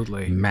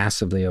 absolutely.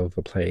 Massively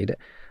overplayed.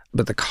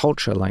 But the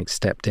culture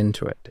stepped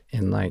into it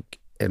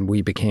and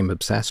we became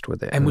obsessed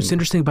with it. And what's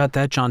interesting about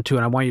that, John, too,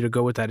 and I want you to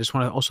go with that, I just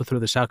want to also throw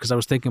this out because I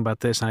was thinking about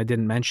this and I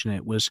didn't mention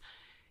it, was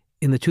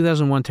in the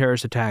 2001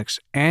 terrorist attacks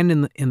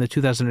and in the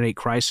 2008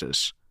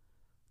 crisis,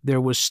 there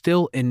was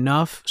still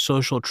enough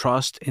social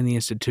trust in the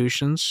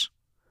institutions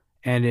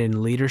and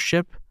in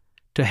leadership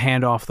to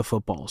hand off the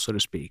football, so to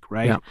speak,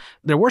 right? Yeah.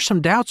 There were some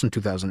doubts in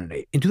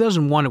 2008. In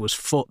 2001, it was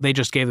full. They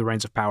just gave the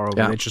reins of power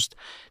over. Yeah.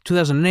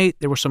 2008,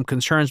 there were some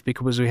concerns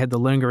because we had the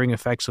lingering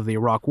effects of the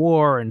Iraq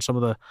War and some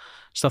of the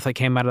stuff that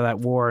came out of that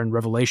war and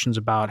revelations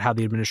about how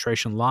the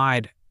administration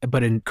lied.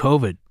 But in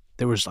COVID,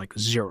 there was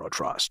zero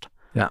trust.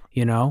 Yeah.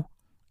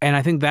 And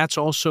I think that's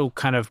also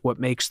kind of what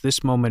makes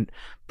this moment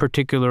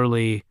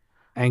particularly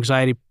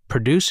anxiety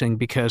producing,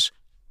 because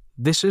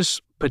this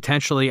is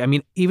potentially,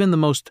 even the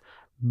most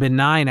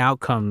benign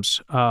outcomes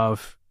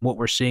of what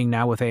we're seeing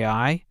now with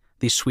AI,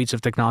 these suites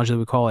of technology that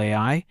we call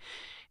AI,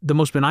 the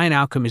most benign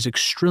outcome is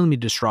extremely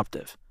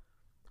disruptive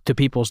to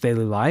people's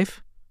daily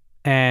life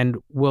and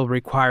will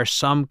require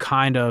some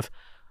kind of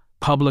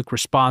public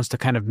response to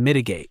kind of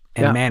mitigate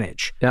and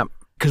manage. Yeah.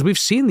 Because we've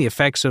seen the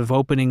effects of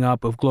opening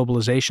up of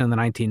globalization in the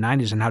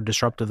 1990s and how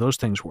disruptive those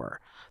things were.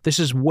 This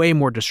is way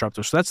more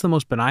disruptive. So that's the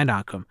most benign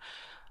outcome.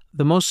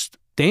 The most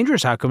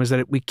dangerous outcome is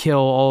that we kill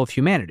all of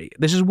humanity.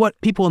 This is what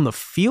people in the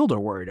field are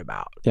worried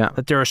about. Yeah.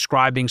 That they're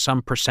ascribing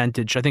some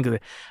percentage. I think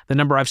the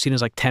number I've seen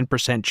is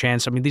 10%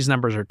 chance. These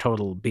numbers are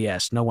total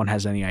BS. No one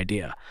has any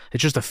idea.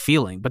 It's just a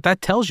feeling, but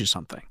that tells you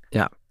something.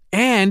 Yeah.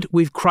 And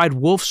we've cried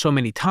wolf so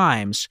many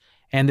times,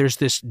 and there's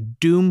this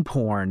doom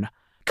porn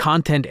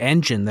content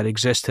engine that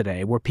exists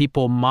today where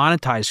people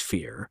monetize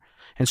fear.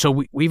 And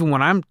so even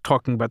when I'm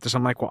talking about this,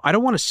 I'm like, well, I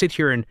don't want to sit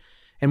here and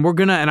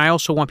I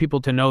also want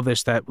people to know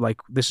this, that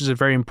this is a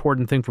very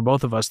important thing for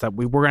both of us, that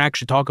we're going to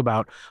actually talk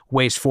about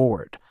ways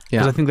forward.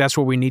 Because I think that's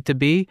where we need to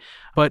be.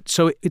 But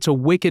so it's a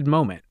wicked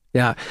moment.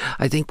 Yeah,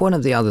 I think one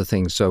of the other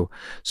things, so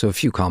a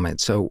few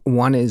comments. So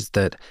one is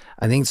that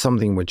I think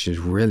something which is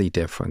really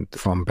different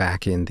from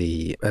back in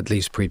the at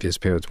least previous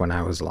periods when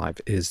I was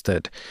alive is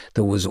that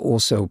there was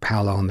also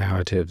parallel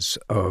narratives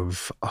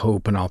of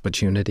hope and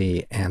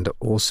opportunity and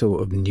also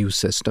of new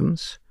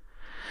systems.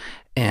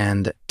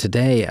 And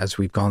today, as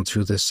we've gone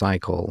through this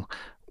cycle,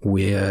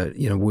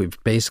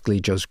 we've basically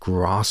just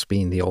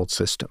grasping the old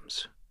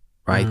systems,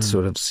 right?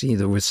 Sort of see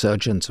the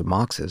resurgence of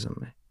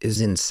Marxism is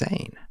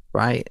insane.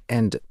 Right.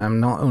 And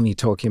I'm not only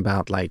talking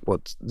about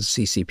what's the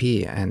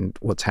CCP and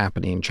what's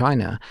happening in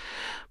China,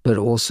 but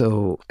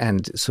also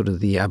and sort of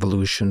the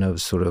evolution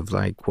of sort of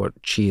what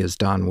Xi has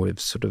done with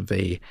sort of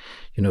a,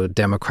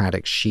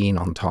 democratic sheen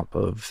on top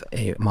of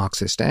a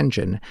Marxist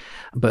engine.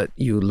 But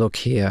you look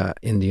here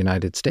in the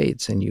United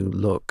States and you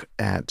look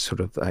at sort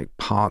of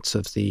parts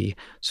of the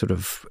sort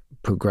of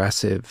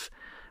progressive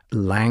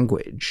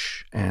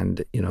language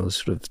and,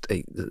 sort of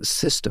the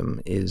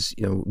system is,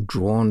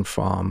 drawn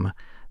from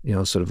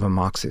sort of a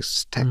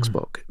Marxist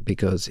textbook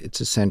because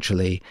it's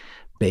essentially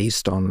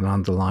based on an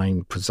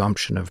underlying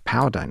presumption of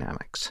power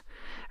dynamics.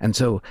 And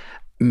so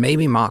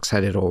maybe Marx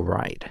had it all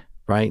right?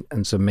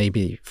 And so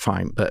maybe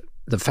fine. But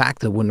the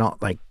fact that we're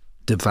not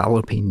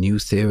developing new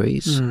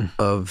theories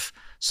of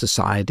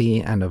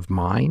society and of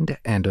mind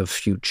and of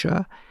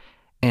future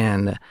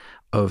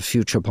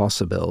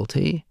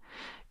possibility,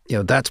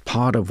 that's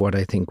part of what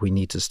I think we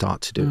need to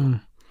start to do.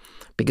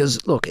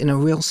 Because, look, in a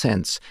real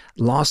sense,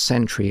 last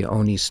century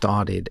only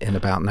started in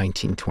about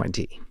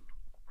 1920.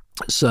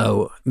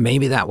 So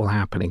maybe that will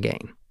happen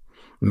again.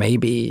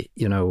 Maybe,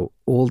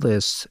 all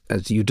this,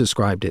 as you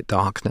described it,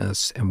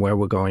 darkness and where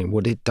we're going,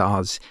 what it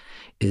does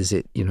is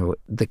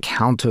the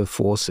counter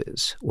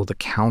forces or the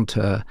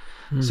counter,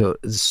 so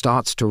it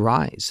starts to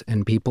rise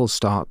and people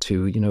start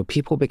to,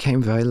 people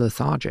became very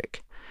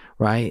lethargic.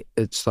 Right?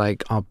 It's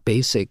our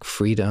basic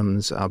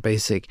freedoms, our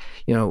basic,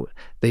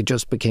 they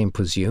just became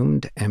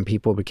presumed and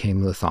people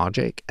became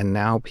lethargic. And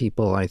now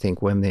people, I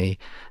think, when they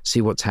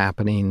see what's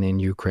happening in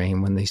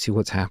Ukraine, when they see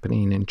what's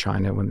happening in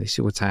China, when they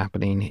see what's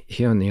happening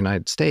here in the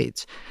United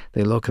States,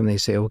 they look and they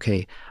say,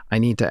 okay, I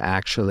need to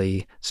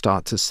actually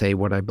start to say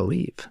what I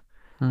believe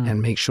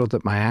and make sure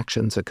that my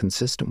actions are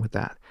consistent with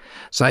that.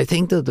 So I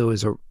think that there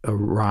was a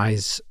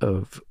rise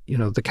of,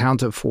 the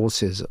counter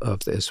forces of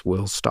this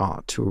will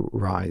start to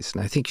rise.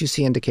 And I think you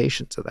see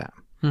indications of that.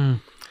 Yeah,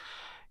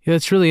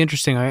 it's really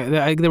interesting.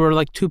 There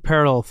were two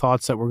parallel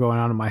thoughts that were going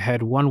on in my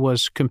head. One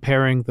was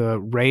comparing the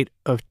rate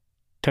of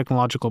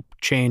technological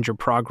change or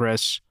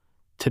progress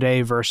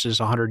today versus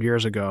 100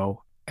 years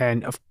ago.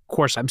 And of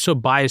course, I'm so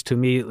biased to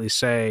immediately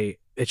say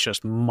it's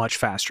just much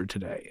faster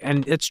today.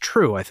 And it's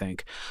true, I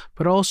think.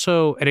 But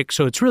also,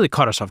 so it's really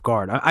caught us off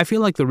guard. I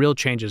feel like the real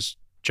changes,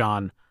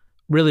 John,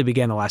 really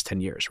began the last 10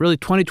 years. Really,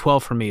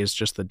 2012 for me is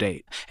just the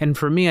date. And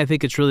for me, I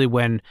think it's really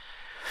when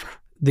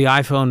the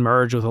iPhone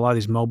merged with a lot of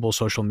these mobile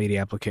social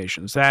media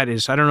applications. That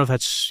is, I don't know if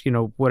that's,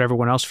 what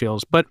everyone else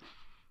feels, but,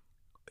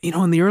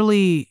 in the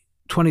early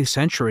 20th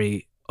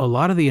century, a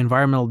lot of the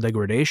environmental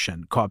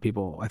degradation caught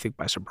people, I think,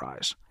 by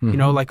surprise.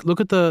 Like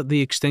look at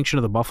the extinction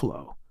of the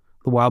buffalo,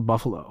 the wild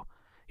buffalo.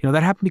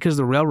 That happened because of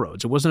the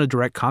railroads. It wasn't a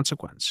direct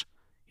consequence.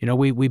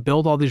 We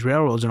built all these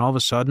railroads, and all of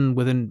a sudden,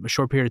 within a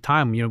short period of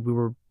time, we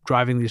were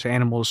driving these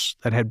animals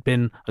that had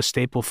been a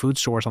staple food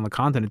source on the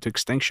continent to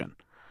extinction.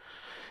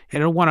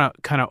 And I don't want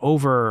to kind of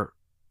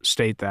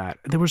overstate that.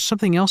 There was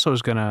something else I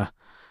was going to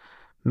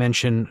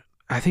mention.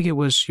 I think it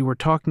was, you were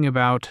talking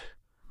about...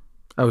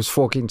 I was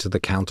talking to the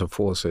counter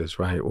forces,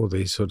 right? Or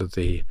the sort of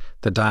the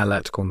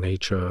dialectical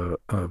nature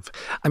of...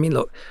 I mean,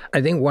 look,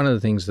 I think one of the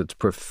things that's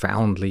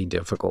profoundly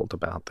difficult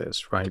about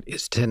this, right,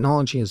 is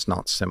technology is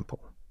not simple,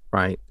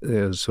 right?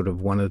 There's sort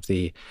of one of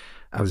the...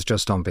 I was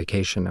just on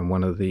vacation, and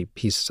one of the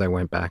pieces I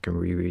went back and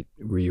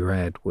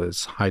reread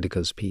was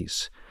Heidegger's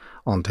piece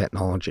on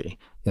technology,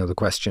 the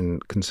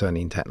question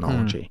concerning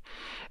technology.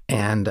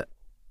 And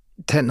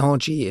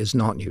technology is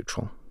not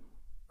neutral,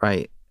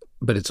 right?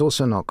 But it's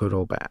also not good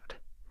or bad.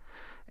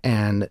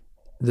 And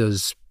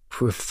there's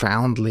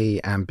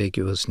profoundly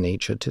ambiguous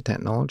nature to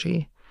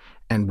technology,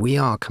 and we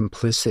are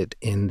complicit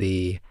in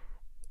the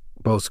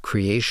both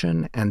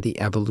creation and the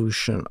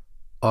evolution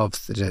of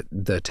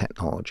the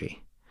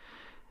technology.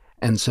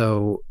 And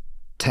so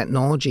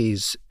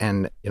technologies,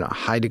 and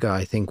Heidegger,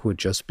 I think, would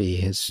just be,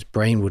 his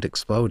brain would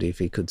explode if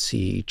he could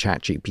see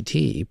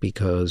ChatGPT,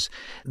 because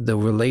the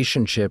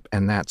relationship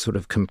and that sort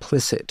of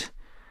complicit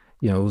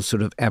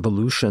sort of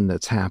evolution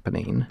that's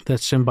happening. That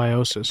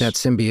symbiosis. That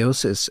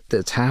symbiosis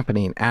that's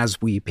happening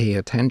as we pay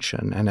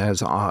attention, and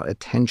as our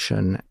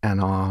attention and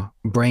our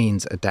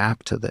brains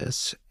adapt to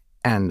this,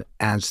 and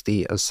as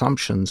the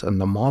assumptions and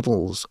the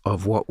models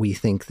of what we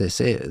think this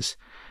is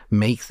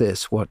make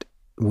this what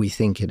we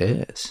think it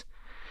is,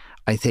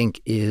 I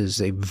think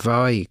is a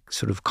very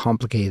sort of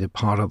complicated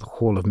part of the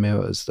Hall of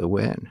Mirrors that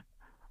we're in.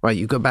 Right?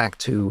 You go back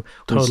to...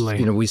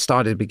 Totally. We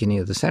started beginning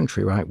of the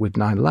century, right, with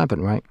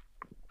 9/11, right?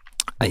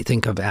 I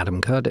think of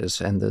Adam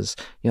Curtis, and there's,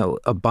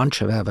 a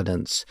bunch of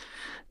evidence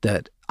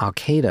that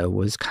Al-Qaeda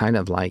was kind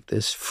of like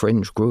this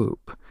fringe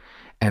group.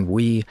 And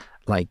we,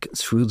 like,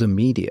 through the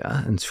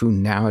media and through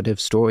narrative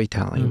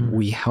storytelling,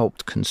 we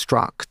helped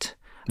construct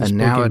a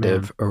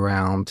narrative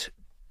around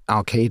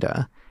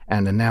Al-Qaeda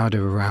and a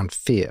narrative around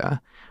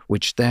fear,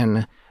 which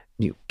then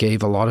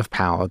gave a lot of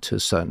power to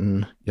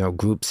certain,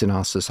 groups in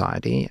our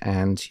society.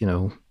 And,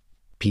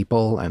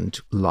 people and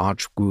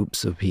large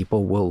groups of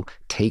people will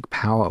take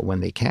power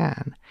when they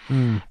can.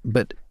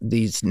 But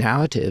these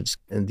narratives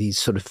and these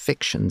sort of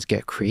fictions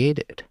get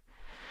created.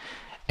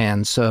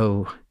 And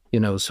so,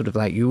 sort of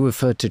like you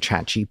referred to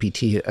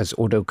ChatGPT as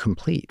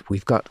autocomplete.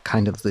 We've got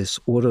kind of this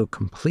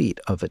autocomplete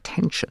of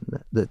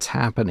attention that's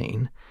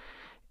happening.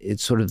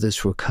 It's sort of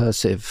this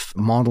recursive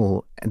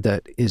model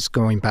that is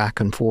going back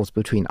and forth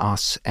between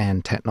us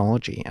and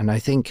technology. And I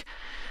think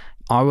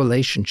our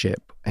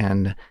relationship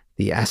and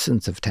the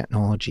essence of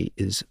technology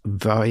is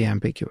very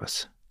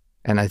ambiguous.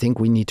 And I think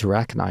we need to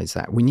recognize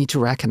that. We need to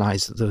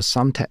recognize that there's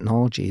some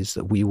technologies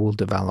that we will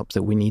develop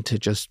that we need to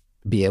just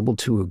be able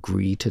to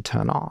agree to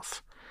turn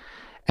off.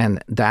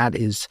 And that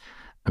is,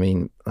 I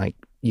mean, like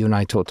you and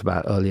I talked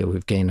about earlier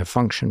with gain of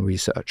function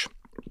research.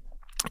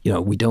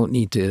 We don't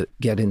need to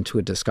get into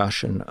a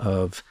discussion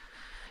of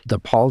the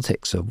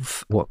politics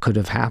of what could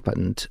have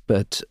happened.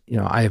 But,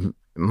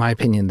 my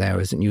opinion there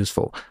isn't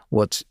useful.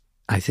 What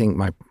I think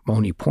my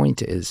only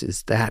point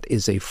is that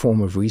is a form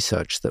of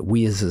research that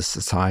we as a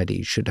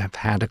society should have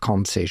had a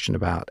conversation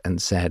about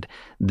and said,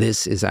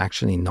 this is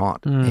actually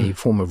not a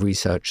form of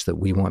research that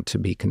we want to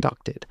be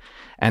conducted.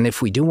 And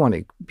if we do want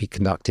it to be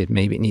conducted,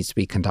 maybe it needs to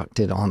be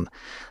conducted on,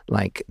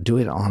 do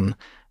it on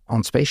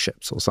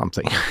spaceships or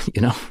something,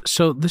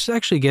 So this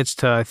actually gets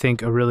to, I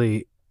think, a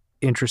really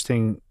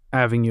interesting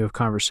avenue of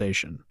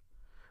conversation.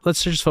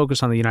 Let's just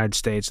focus on the United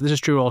States. This is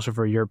true also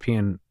for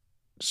European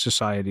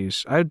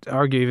societies. I'd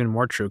argue even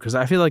more true, because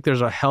I feel like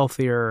there's a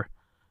healthier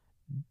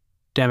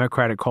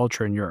democratic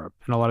culture in Europe,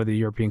 in a lot of the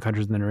European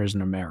countries, than there is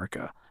in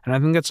America. And I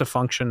think that's a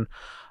function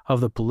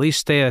of the police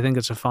state. I think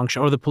it's a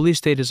function, or the police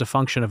state is a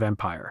function of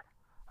empire.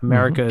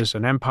 America is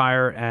an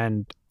empire,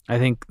 and I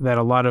think that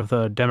a lot of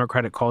the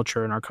democratic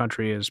culture in our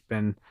country has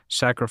been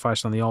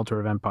sacrificed on the altar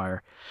of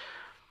empire.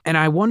 And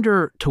I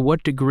wonder to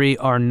what degree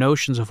our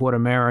notions of what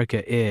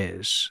America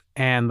is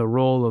and the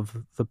role of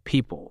the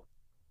people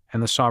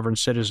and the sovereign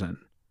citizen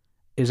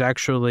is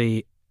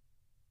actually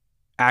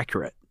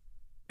accurate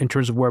in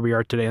terms of where we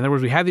are today. In other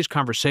words, we have these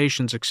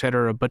conversations, et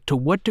cetera, but to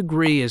what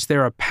degree is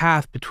there a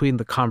path between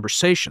the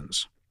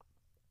conversations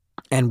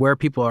and where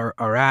people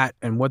are at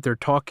and what they're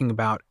talking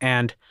about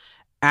and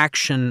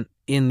action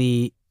in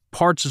the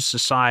parts of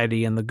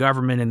society and the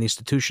government and the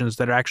institutions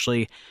that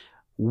actually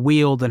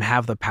wield and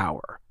have the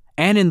power,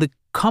 and in the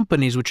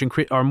companies which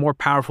are more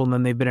powerful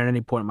than they've been at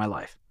any point in my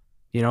life,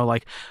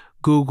 like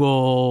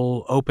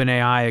Google,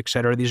 OpenAI, et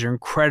cetera. These are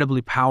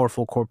incredibly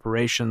powerful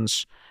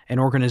corporations and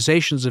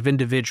organizations of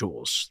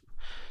individuals.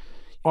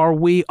 are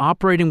we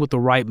operating with the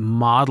right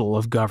model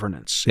of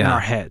governance in our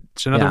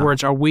heads? In other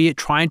words, are we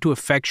trying to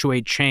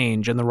effectuate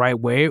change in the right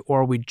way,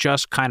 or are we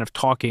just kind of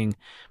talking,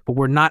 but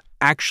we're not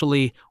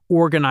actually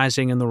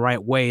organizing in the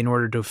right way in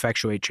order to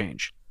effectuate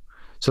change?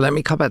 So let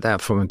me come at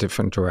that from a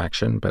different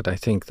direction, but I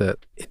think that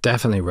it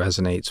definitely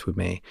resonates with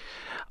me.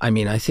 I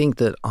mean, I think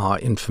that our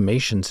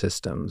information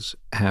systems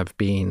have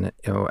been,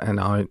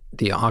 and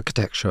the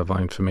architecture of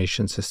our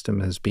information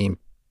system has been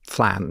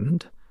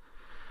flattened.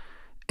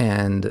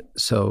 And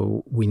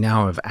so we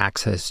now have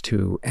access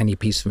to any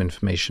piece of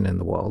information in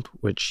the world,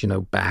 which,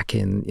 back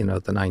in, the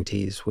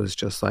 90s was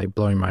just like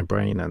blowing my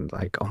brain and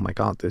like, oh my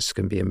God, this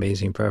can be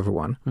amazing for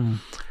everyone.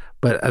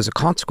 But as a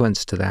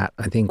consequence to that,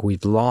 I think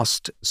we've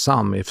lost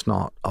some, if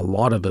not a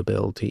lot of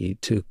ability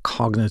to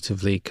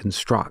cognitively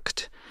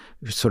construct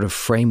sort of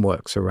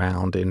frameworks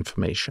around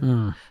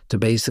information, to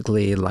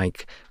basically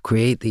like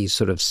create these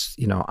sort of,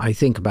 I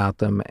think about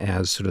them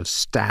as sort of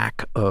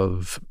stack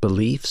of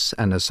beliefs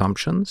and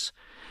assumptions.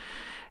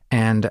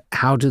 And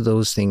how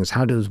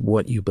does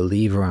what you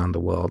believe around the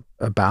world,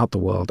 about the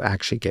world,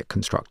 actually get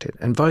constructed?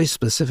 And very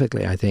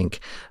specifically, I think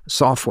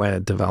software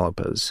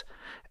developers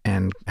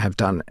and have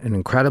done an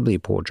incredibly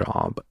poor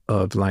job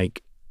of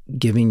like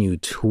giving you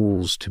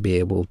tools to be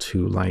able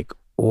to like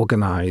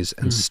organize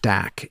and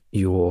stack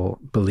your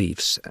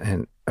beliefs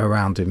and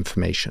around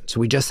information. So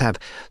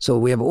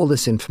we have all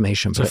this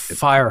information. It's a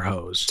fire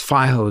hose. It's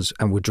fire hose,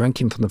 and we're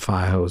drinking from the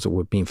fire hose, or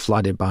we're being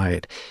flooded by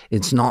it.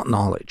 It's not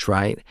knowledge,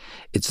 right?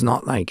 It's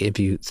not like if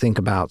you think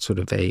about sort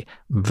of a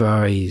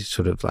very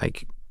sort of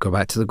like, go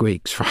back to the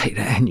Greeks, right?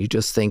 And you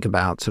just think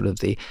about sort of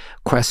the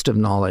quest of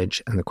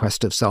knowledge and the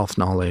quest of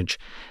self-knowledge.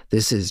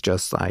 This is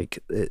just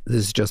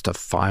a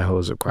fire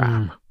hose of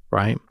crap,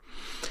 right?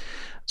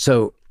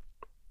 So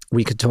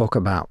we could talk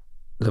about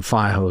the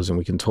fire hose, and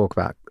we can talk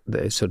about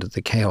the sort of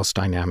the chaos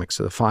dynamics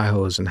of the fire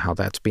hose and how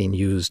that's being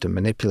used and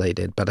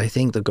manipulated. But I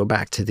think that go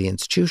back to the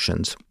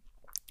institutions,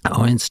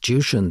 our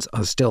institutions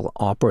are still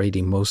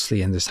operating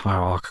mostly in this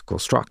hierarchical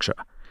structure.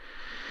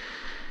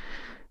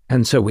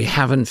 And so we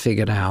haven't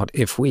figured out,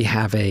 if we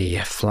have a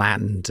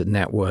flattened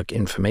network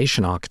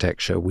information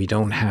architecture, we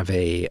don't have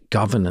a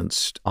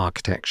governance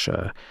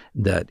architecture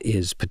that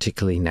is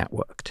particularly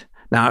networked.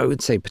 Now, I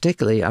would say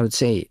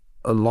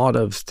a lot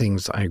of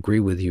things I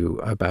agree with you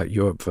about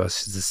Europe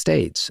versus the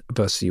States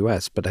versus the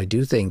US, but I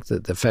do think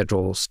that the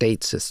federal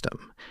state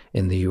system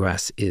in the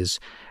US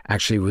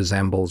actually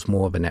resembles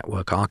more of a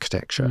network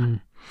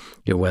architecture.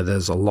 Where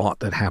there's a lot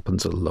that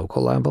happens at a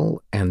local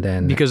level, and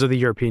then because of the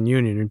European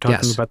Union, you're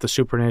talking about the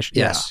supernation.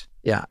 Yes,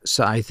 yeah.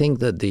 So I think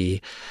that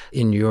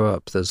in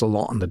Europe, there's a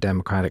lot on the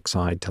democratic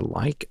side to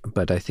like,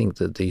 but I think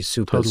that the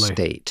super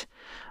state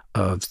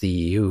of the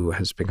EU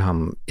has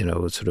become,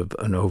 sort of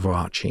an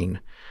overarching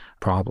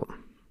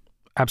problem.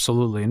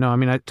 Absolutely. No, I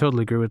mean, I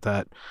totally agree with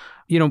that.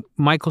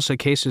 Michael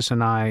Sakasis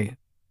and I,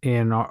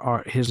 in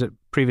his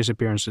previous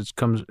appearance,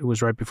 it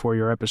was right before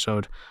your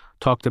episode,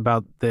 talked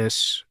about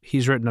this.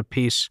 He's written a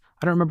piece.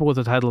 I don't remember what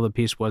the title of the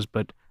piece was,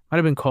 but it might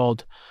have been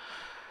called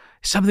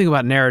something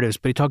about narratives.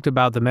 But he talked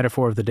about the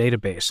metaphor of the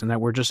database, and that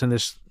we're just in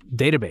this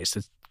database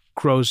that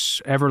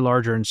grows ever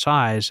larger in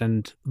size,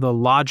 and the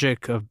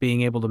logic of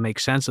being able to make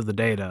sense of the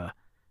data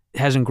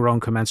hasn't grown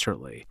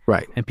commensurately.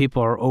 Right. And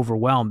people are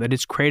overwhelmed. And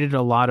it's created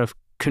a lot of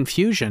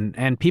confusion,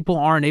 and people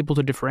aren't able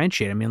to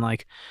differentiate. I mean,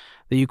 like,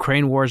 the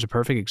Ukraine war is a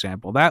perfect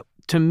example. That,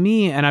 to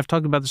me, and I've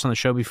talked about this on the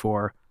show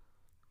before,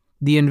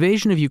 the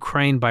invasion of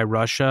Ukraine by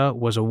Russia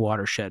was a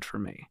watershed for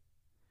me.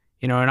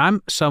 And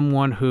I'm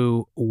someone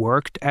who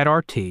worked at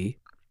RT,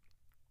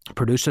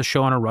 produced a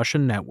show on a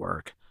Russian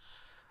network.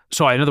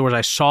 So in other words,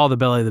 I saw the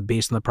belly of the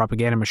beast and the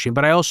propaganda machine,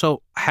 but I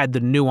also had the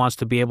nuance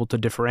to be able to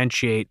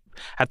differentiate.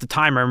 At the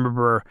time, I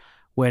remember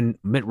when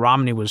Mitt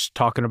Romney was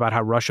talking about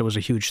how Russia was a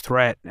huge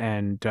threat,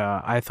 and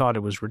I thought it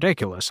was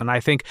ridiculous. And I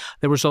think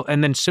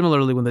and then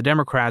similarly, when the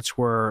Democrats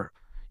were,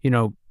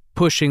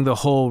 pushing the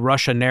whole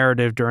Russia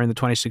narrative during the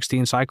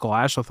 2016 cycle,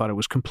 I also thought it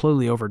was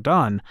completely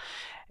overdone.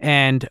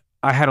 And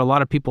I had a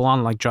lot of people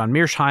on, like John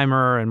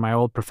Mearsheimer and my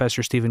old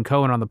professor Stephen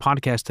Cohen, on the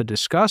podcast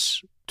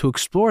to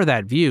explore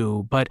that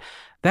view. But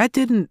that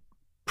didn't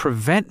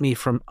prevent me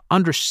from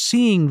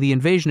seeing the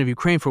invasion of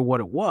Ukraine for what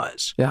it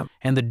was,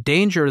 and the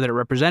danger that it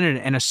represented,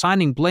 and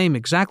assigning blame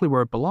exactly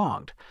where it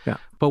belonged. Yeah.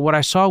 But what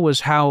I saw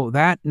was how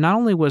that not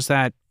only was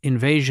that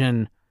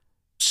invasion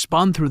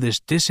spun through this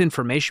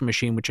disinformation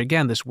machine, which,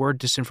 again, this word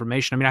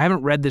disinformation, I mean, I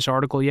haven't read this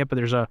article yet, but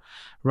there's a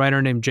writer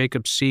named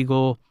Jacob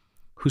Siegel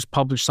who's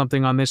published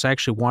something on this. I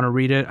actually want to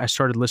read it. I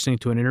started listening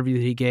to an interview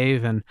that he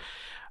gave, and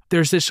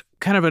there's this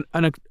kind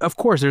of of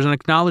course, there's an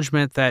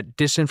acknowledgement that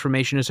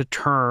disinformation is a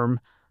term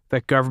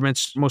that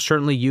governments most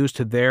certainly use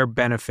to their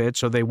benefit.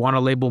 So they want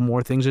to label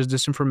more things as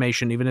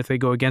disinformation, even if they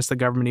go against the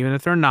government, even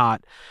if they're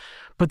not.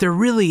 But there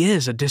really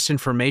is a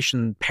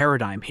disinformation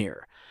paradigm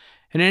here.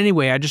 And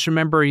anyway, I just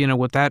remember,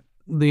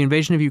 the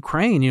invasion of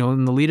Ukraine,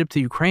 in the lead up to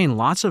Ukraine,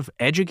 lots of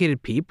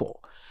educated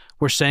people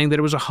were saying that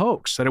it was a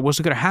hoax, that it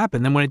wasn't going to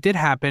happen. Then when it did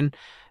happen,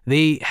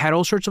 They had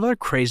all sorts of other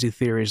crazy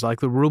theories,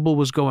 like the ruble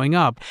was going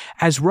up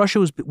as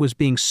Russia was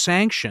being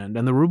sanctioned,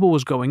 and the ruble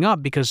was going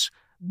up because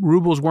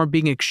rubles weren't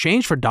being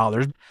exchanged for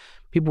dollars.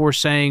 People were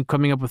saying,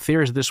 coming up with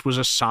theories, this was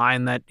a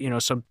sign that,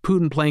 some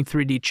Putin playing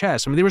 3D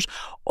chess. I mean, there was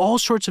all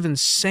sorts of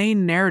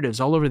insane narratives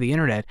all over the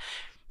internet,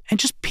 and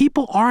just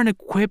people aren't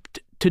equipped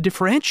to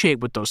differentiate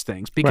with those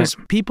things because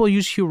people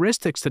use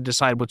heuristics to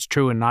decide what's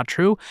true and not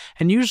true.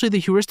 And usually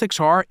the heuristics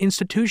are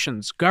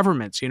institutions,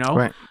 governments,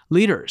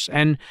 leaders.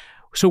 And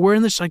so we're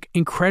in this like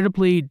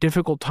incredibly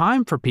difficult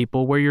time for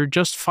people where you're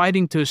just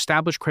fighting to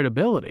establish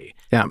credibility.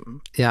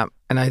 Yeah.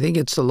 And I think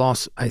it's a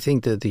loss. I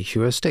think that the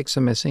heuristics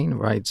are missing,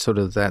 right? Sort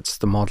of that's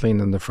the modeling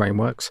and the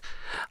frameworks.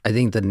 I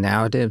think the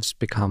narratives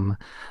become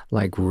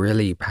like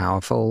really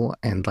powerful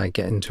and like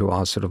get into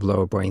our sort of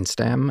lower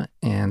brainstem.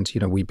 And,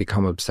 we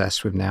become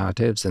obsessed with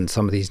narratives, and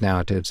some of these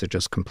narratives are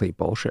just complete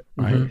bullshit,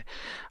 right? Mm-hmm.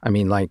 I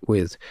mean, like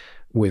with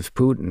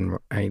Putin,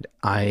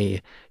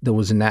 right? There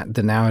was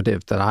the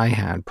narrative that I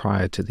had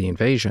prior to the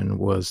invasion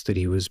was that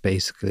he was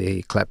basically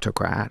a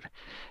kleptocrat,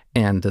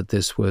 and that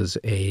this was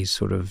a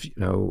sort of,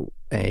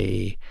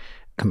 a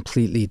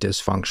completely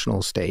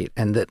dysfunctional state,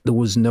 and that there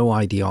was no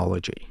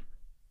ideology,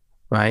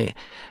 right?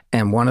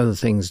 And one of the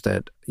things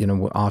that,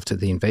 after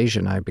the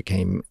invasion, I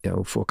became,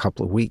 for a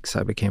couple of weeks,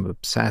 I became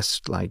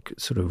obsessed, like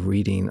sort of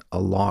reading a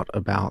lot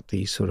about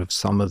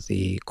some of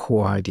the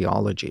core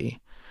ideology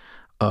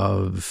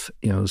of,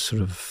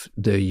 sort of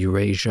the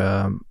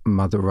Eurasia,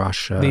 Mother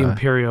Russia, the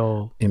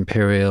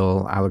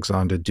Imperial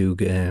Alexander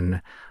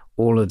Dugin,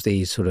 all of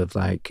these sort of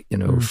like,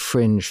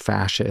 fringe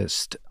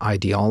fascist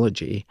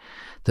ideology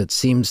that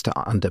seems to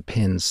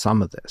underpin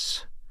some of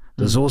this.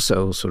 There's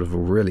also sort of a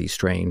really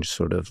strange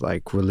sort of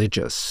like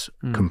religious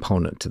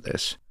component to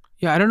this.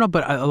 Yeah, I don't know,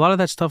 but a lot of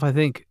that stuff I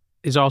think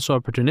is also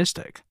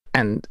opportunistic.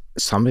 And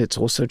some of it's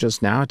also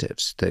just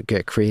narratives that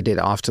get created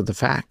after the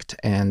fact.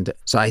 And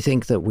so I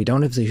think that we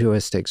don't have the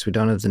heuristics, we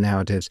don't have the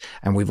narratives.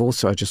 And we've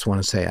also, I just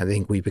want to say, I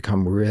think we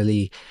become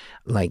really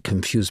like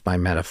confused by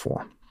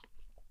metaphor.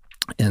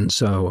 And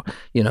so,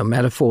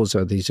 metaphors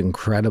are these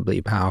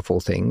incredibly powerful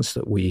things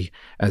that we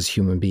as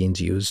human beings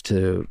use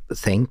to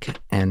think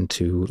and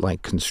to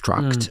like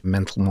construct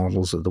mental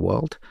models of the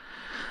world.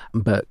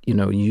 But,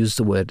 use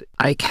the word,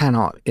 I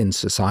cannot in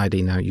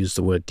society now use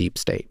the word deep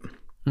state.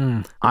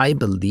 I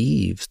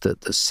believe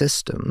that the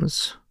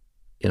systems,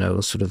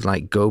 sort of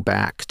like go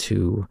back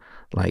to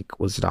like,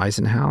 was it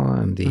Eisenhower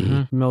and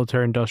the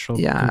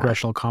military-industrial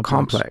congressional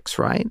complex,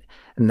 right?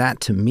 And that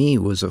to me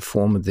was a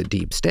form of the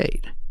deep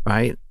state,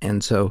 right?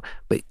 And so,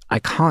 but I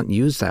can't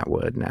use that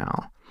word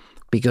now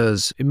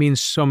because it means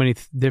so many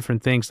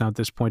different things now at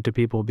this point to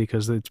people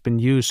because it's been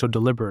used so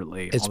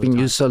deliberately. It's been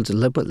used so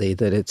deliberately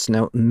that it's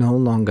no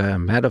longer a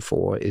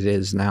metaphor. It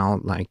is now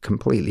like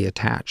completely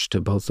attached to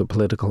both the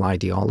political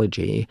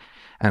ideology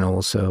and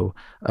also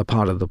a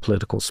part of the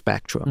political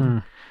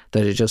spectrum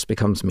that it just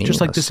becomes meaningless.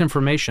 Just like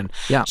disinformation.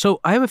 Yeah. So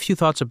I have a few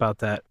thoughts about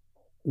that.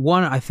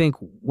 One, I think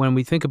when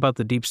we think about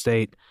the deep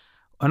state,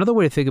 another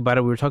way to think about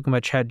it, we were talking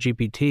about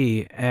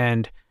ChatGPT,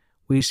 and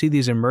we see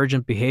these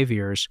emergent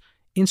behaviors.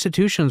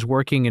 Institutions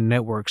working in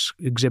networks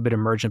exhibit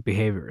emergent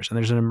behaviors, and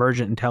there's an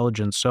emergent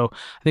intelligence. So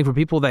I think for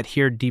people that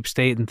hear deep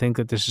state and think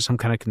that this is some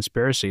kind of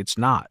conspiracy, it's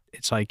not.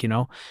 It's like,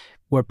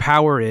 where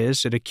power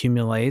is, it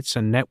accumulates,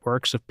 and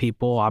networks of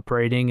people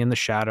operating in the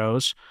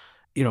shadows,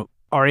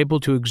 are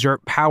able to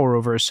exert power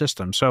over a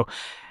system. So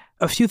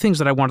a few things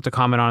that I wanted to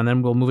comment on, and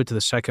then we'll move it to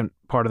the second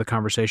part of the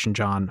conversation,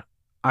 John.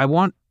 I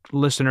want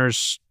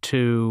listeners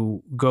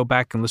to go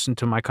back and listen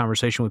to my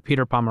conversation with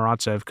Peter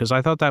Pomerantsev, because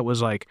I thought that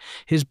was like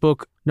his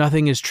book,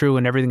 Nothing is True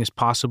and Everything is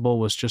Possible,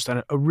 was just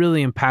a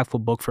really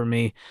impactful book for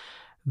me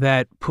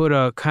that put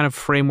a kind of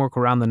framework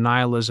around the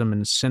nihilism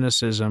and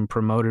cynicism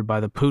promoted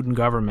by the Putin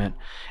government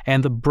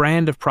and the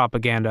brand of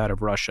propaganda out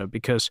of Russia.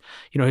 Because,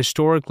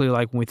 historically,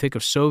 like when we think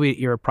of Soviet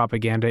era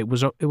propaganda, it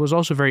was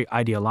also very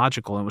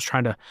ideological and was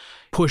trying to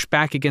push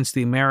back against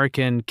the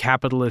American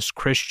capitalist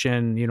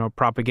Christian,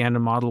 propaganda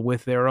model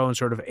with their own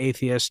sort of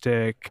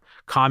atheistic,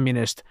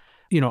 communist,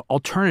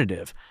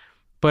 alternative.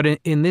 But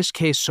in this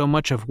case, so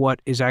much of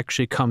what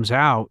actually comes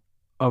out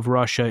of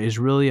Russia is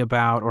really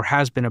about, or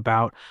has been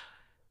about,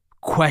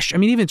 question. I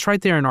mean, even it's right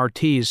there in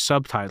RT's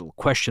subtitle,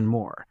 question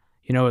more.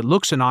 It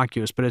looks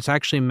innocuous, but it's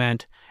actually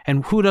meant,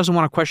 and who doesn't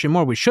want to question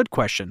more? We should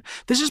question.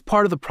 This is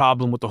part of the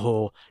problem with the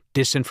whole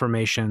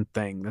disinformation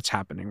thing that's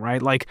happening,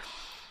 right? Like,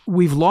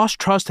 we've lost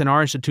trust in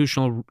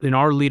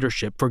our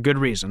leadership for good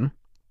reason.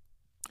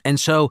 And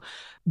so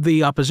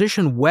the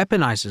opposition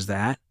weaponizes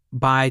that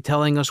by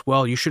telling us,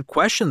 well, you should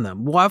question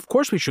them. Well, of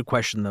course we should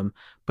question them.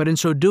 But in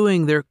so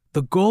doing, the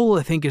goal,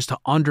 I think, is to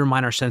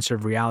undermine our sense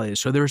of reality.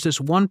 So there's this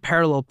one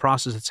parallel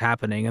process that's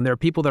happening, and there are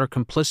people that are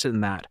complicit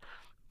in that,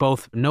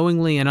 both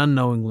knowingly and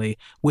unknowingly,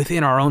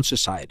 within our own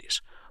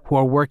societies, who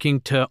are working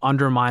to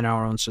undermine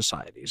our own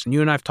societies. And you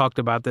and I have talked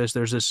about this.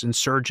 There's this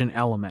insurgent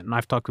element, and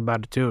I've talked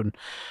about it too and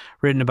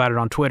written about it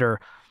on Twitter,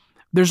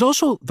 There's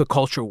also the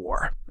culture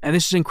war, and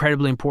this is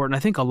incredibly important. I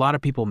think a lot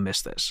of people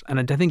miss this, and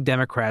I think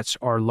Democrats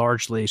are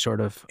largely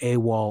sort of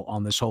AWOL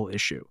on this whole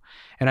issue.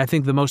 And I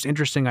think the most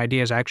interesting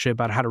idea is actually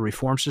about how to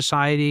reform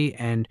society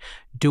and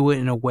do it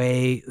in a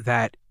way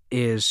that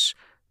is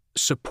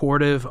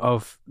supportive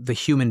of the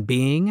human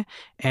being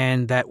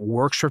and that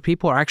works for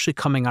people are actually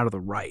coming out of the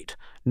right,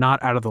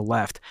 not out of the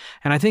left.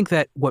 And I think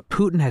that what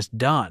Putin has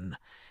done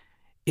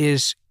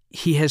is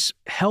he has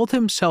held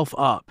himself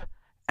up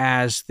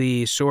as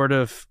the sort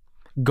of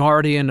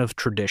guardian of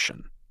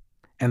tradition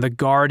and the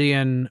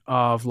guardian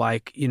of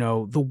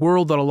the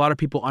world that a lot of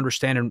people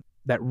understand and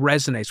that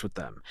resonates with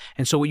them.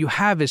 And so what you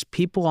have is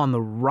people on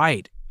the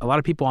right, a lot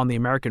of people on the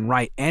American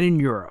right and in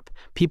Europe,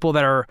 people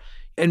that are,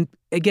 and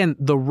again,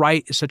 the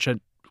right is such a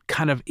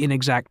kind of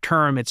inexact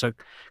term. It's a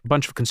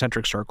bunch of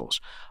concentric circles.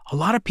 A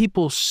lot of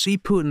people see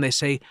Putin, they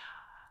say,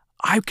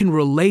 I can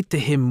relate to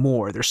him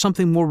more. There's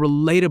something more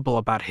relatable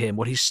about him,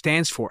 what he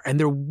stands for. And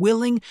they're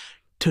willing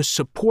to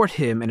support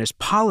him and his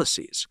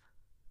policies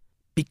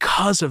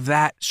because of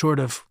that sort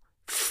of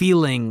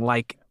feeling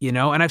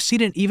and I've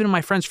seen it even in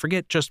my friends,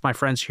 forget just my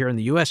friends here in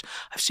the US,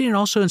 I've seen it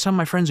also in some of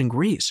my friends in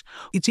Greece.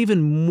 It's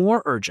even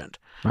more urgent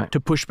to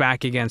push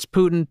back against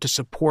Putin, to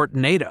support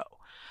NATO.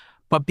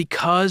 But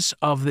because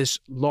of this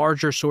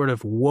larger sort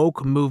of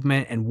woke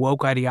movement and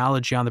woke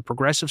ideology on the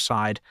progressive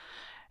side,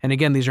 and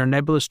again, these are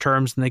nebulous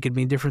terms and they could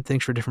mean different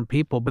things for different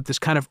people, but this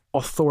kind of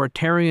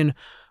authoritarian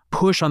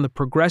push on the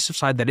progressive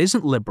side that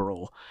isn't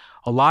liberal,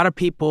 a lot of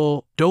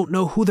people don't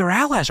know who their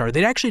allies are.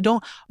 They actually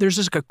don't. There's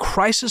this a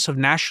crisis of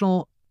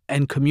national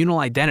and communal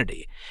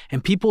identity.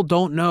 And people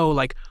don't know,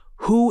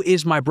 who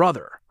is my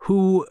brother?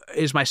 Who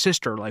is my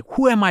sister?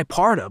 Who am I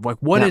part of? You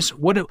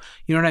know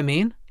what I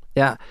mean?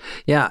 Yeah.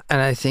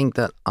 And I think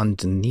that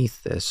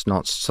underneath this,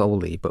 not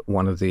solely, but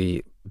one of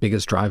the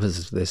biggest drivers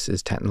of this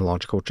is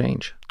technological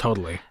change.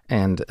 Totally.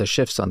 And the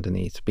shifts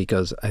underneath,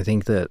 because I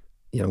think that,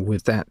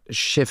 with that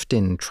shift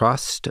in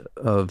trust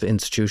of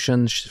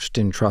institutions, shift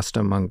in trust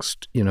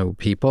amongst,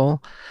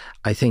 people,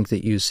 I think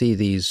that you see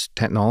these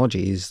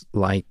technologies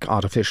like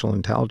artificial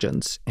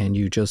intelligence and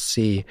you just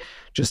see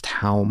just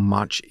how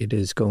much it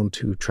is going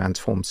to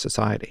transform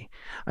society.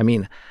 I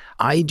mean,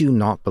 I do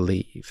not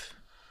believe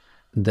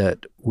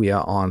that we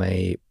are on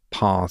a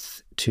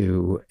path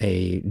to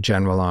a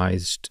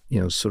generalized,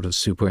 sort of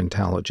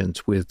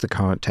superintelligence with the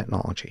current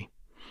technology.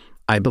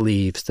 I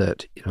believe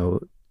that,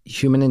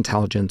 human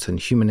intelligence and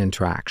human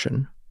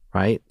interaction,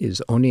 right,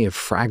 is only a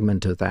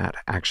fragment of that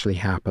actually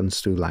happens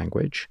through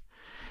language.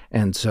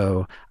 And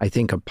so I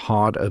think a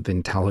part of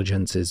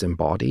intelligence is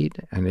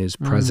embodied and is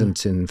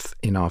present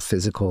in our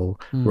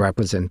physical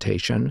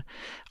representation.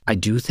 I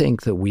do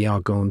think that we are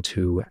going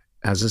to,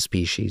 as a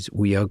species,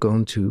 we are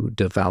going to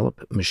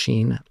develop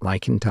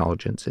machine-like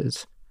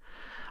intelligences.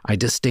 I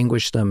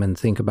distinguish them and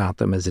think about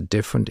them as a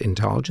different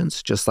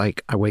intelligence, just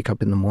like I wake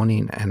up in the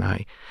morning and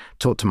I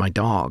talk to my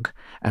dog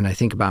and I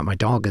think about my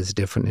dog as a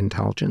different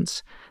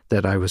intelligence,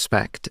 that I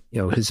respect,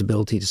 his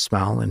ability to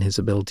smell and his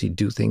ability to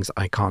do things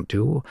I can't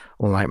do,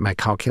 or like my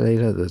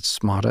calculator that's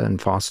smarter and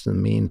faster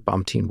than me in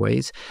umpteen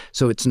ways.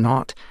 So it's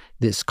not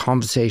this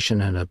conversation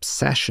and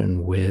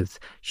obsession with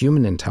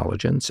human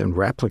intelligence and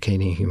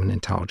replicating human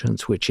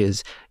intelligence, which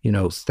is,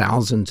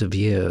 thousands of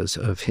years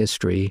of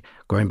history,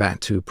 going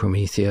back to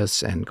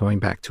Prometheus and going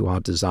back to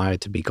our desire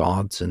to be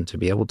gods and to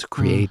be able to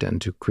create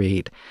and to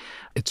create.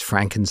 It's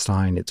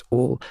Frankenstein. It's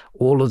all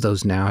of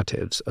those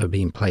narratives are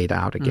being played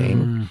out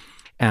again.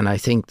 And I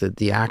think that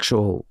the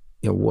actual,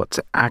 what's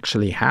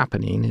actually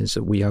happening is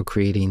that we are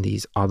creating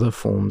these other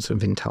forms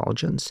of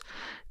intelligence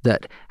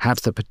that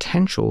have the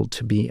potential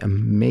to be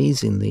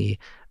amazingly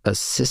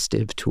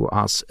assistive to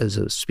us as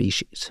a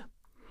species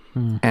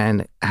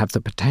and have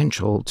the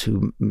potential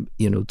to,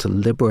 to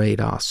liberate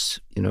us,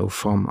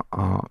 from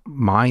our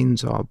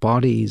minds, our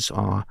bodies,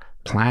 our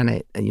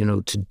planet,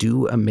 to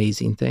do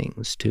amazing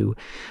things, to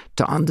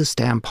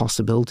understand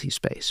possibility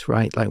space,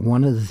 right? Like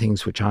one of the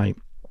things which I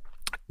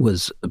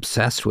was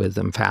obsessed with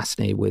and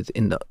fascinated with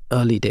in the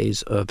early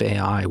days of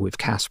AI with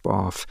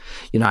Kasparov.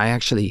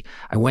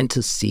 I went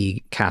to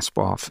see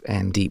Kasparov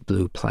and Deep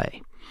Blue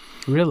play.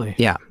 Really?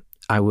 Yeah.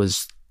 I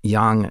was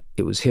young.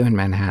 It was here in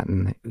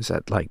Manhattan. It was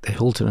at the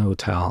Hilton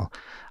Hotel.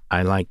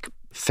 I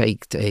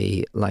faked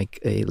a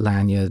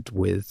lanyard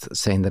with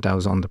saying that I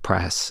was on the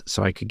press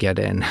so I could get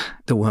in.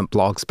 There weren't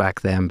blogs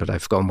back then, but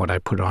I've forgotten what I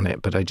put on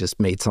it, but I just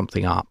made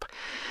something up.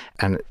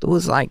 And there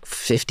was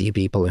 50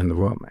 people in the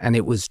room and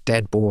it was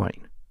dead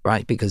boring,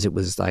 right? Because it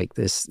was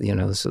this,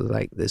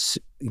 this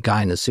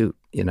guy in a suit,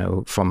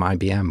 from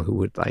IBM who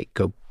would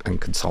go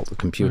and consult the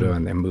computer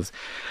and then move.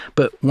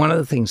 But one of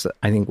the things that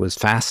I think was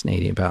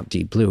fascinating about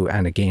Deep Blue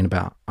and again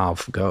about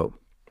AlphaGo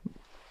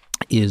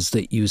is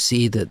that you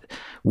see that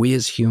we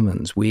as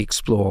humans, we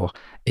explore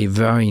a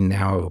very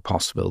narrow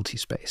possibility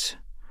space,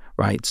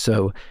 right?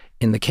 So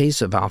in the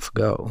case of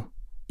AlphaGo,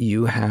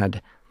 you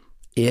had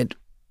it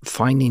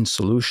finding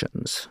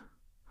solutions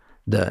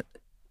that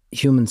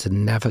humans had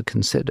never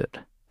considered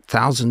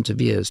thousands of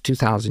years,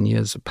 2,000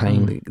 years of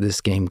playing this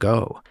game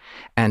Go.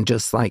 And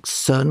just like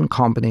certain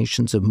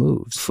combinations of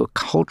moves for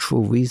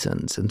cultural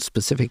reasons and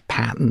specific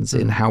patterns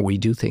in how we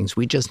do things,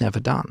 we just never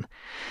done.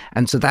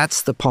 And so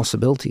that's the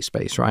possibility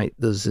space, right?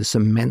 There's this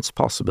immense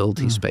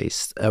possibility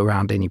space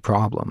around any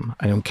problem.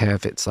 I don't care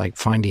if it's like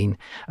finding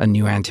a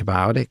new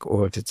antibiotic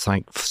or if it's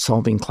like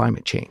solving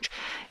climate change.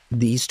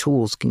 These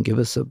tools can give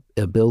us the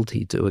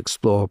ability to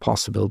explore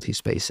possibility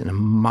space in a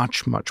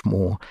much, much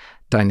more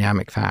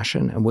dynamic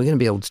fashion. And we're going to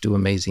be able to do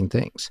amazing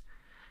things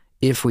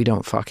if we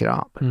don't fuck it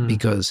up.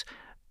 Because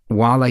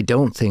while I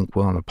don't think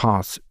we're on a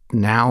path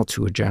now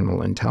to a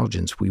general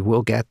intelligence, we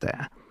will get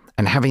there.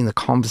 And having the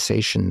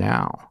conversation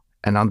now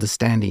and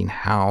understanding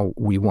how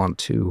we want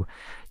to,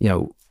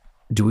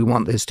 do we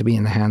want this to be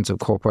in the hands of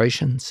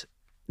corporations?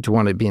 Do we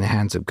want it to be in the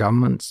hands of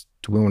governments?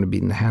 Do we want to be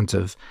in the hands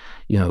of,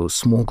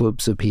 small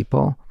groups of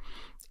people?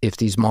 If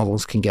these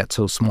models can get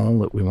so small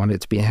that we want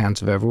it to be in the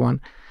hands of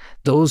everyone,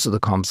 those are the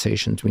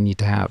conversations we need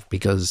to have,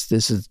 because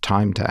this is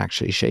time to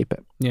actually shape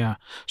it. Yeah.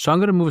 So I'm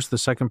going to move us to the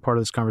second part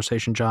of this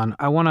conversation, John.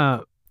 I want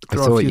to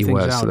throw thought a few you things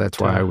were, out. So that's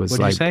why I was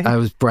I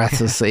was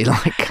breathlessly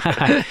like,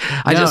 I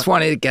No, just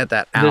wanted to get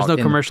that out. There's no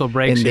commercial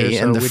breaks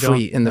here, in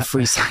the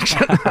free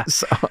section.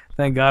 So.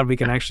 Thank God we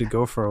can actually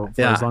go for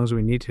as long as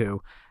we need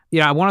to.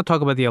 Yeah, I want to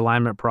talk about the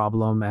alignment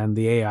problem and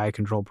the AI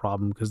control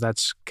problem, because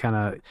that's kind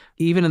of,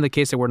 even in the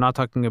case that we're not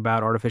talking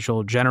about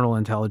artificial general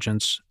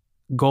intelligence,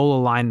 goal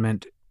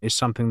alignment is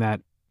something that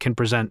can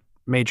present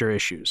major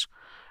issues.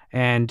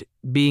 And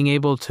being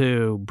able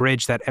to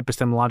bridge that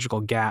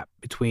epistemological gap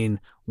between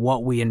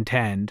what we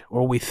intend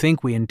or we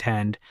think we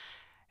intend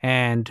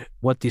and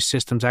what these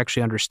systems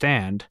actually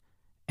understand.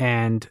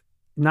 And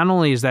not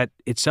only is that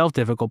itself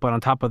difficult, but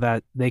on top of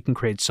that, they can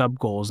create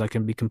sub-goals that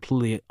can be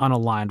completely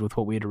unaligned with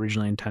what we had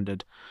originally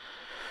intended.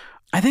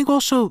 I think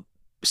also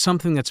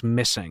something that's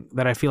missing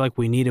that I feel like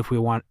we need if we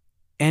want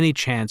any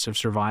chance of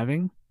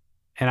surviving.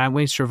 And I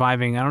mean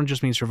surviving, I don't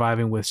just mean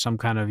surviving with some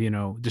kind of,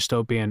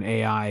 dystopian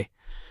AI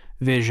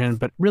vision,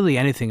 but really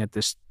anything at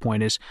this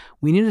point, is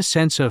we need a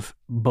sense of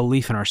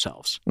belief in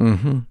ourselves.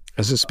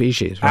 As a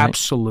species, right?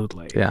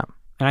 Absolutely. Yeah.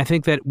 And I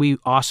think that we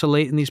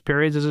oscillate in these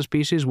periods as a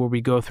species where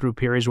we go through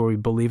periods where we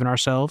believe in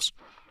ourselves.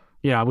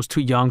 I was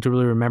too young to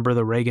really remember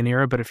the Reagan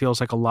era, but it feels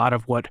like a lot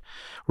of what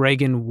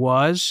Reagan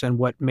was and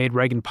what made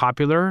Reagan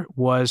popular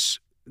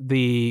was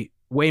the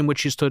way in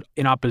which he stood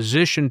in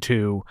opposition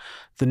to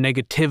the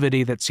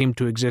negativity that seemed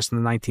to exist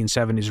in the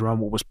 1970s around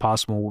what was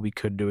possible, what we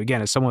could do.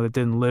 Again, as someone that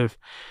didn't live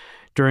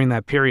during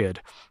that period.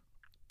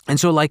 And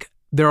so,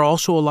 there are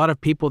also a lot of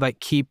people that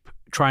keep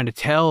trying to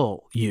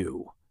tell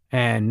you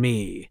and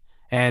me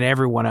and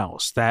everyone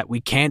else that we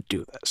can't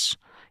do this,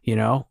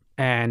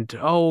 and,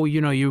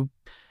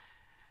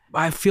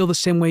 I feel the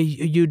same way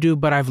you do,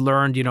 but I've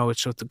learned,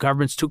 it's the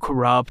government's too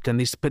corrupt and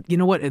these, but you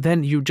know what,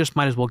 then you just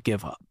might as well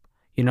give up.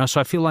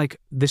 So I feel like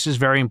this is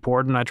very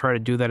important. I try to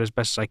do that as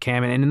best as I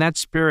can. And in that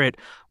spirit,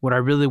 what I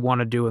really want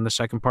to do in the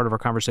second part of our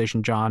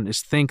conversation, John,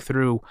 is think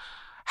through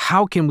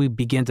how can we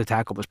begin to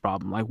tackle this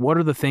problem? What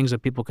are the things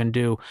that people can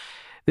do?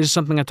 This is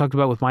something I talked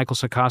about with Michael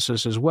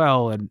Sakasas as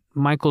well. And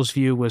Michael's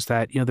view was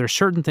that, there are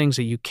certain things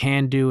that you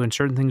can do and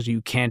certain things that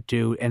you can't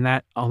do. And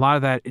that a lot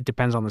of that, it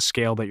depends on the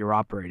scale that you're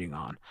operating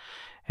on.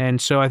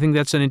 And so I think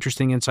that's an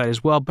interesting insight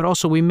as well. But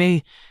also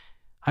I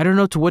don't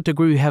know to what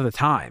degree we have the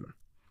time,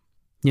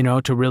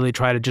 to really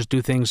try to just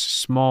do things,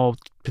 small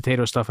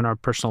potato stuff in our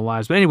personal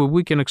lives. But anyway,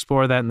 we can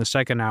explore that in the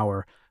second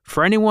hour.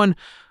 For anyone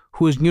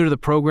who is new to the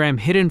program,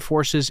 Hidden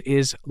Forces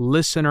is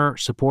listener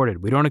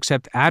supported. We don't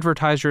accept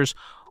advertisers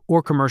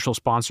or commercial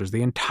sponsors.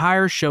 The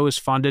entire show is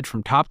funded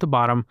from top to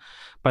bottom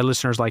by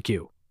listeners like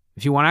you.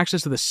 If you want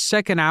access to the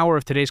second hour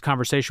of today's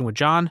conversation with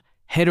John,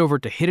 head over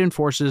to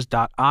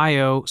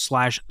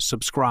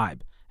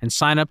hiddenforces.io/subscribe and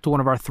sign up to one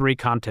of our 3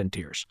 content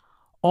tiers.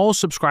 All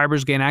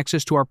subscribers gain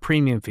access to our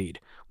premium feed,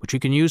 which you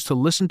can use to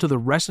listen to the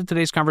rest of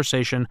today's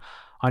conversation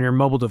on your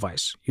mobile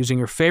device using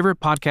your favorite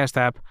podcast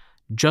app,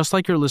 just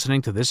like you're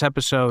listening to this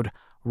episode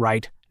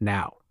right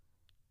now.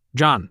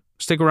 John,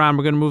 stick around.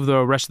 We're going to move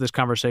the rest of this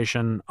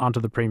conversation onto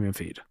the premium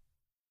feed.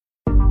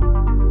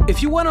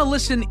 If you want to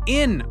listen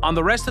in on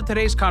the rest of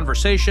today's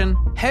conversation,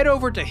 head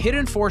over to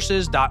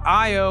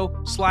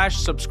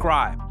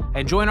hiddenforces.io/subscribe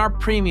and join our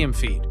premium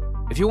feed.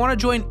 If you want to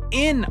join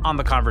in on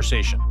the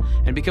conversation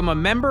and become a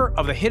member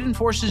of the Hidden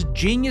Forces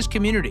Genius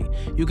community,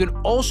 you can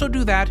also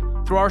do that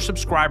through our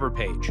subscriber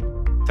page.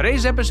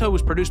 Today's episode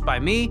was produced by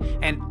me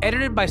and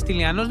edited by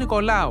Stylianos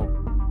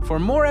Nicolaou. For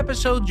more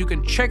episodes, you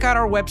can check out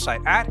our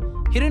website at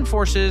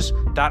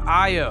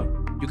hiddenforces.io.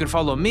 You can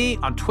follow me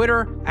on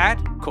Twitter at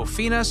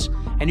Kofinas,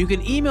 and you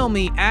can email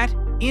me at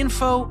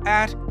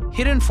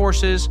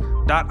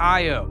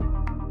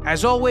info@hiddenforces.io.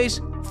 As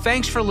always,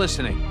 thanks for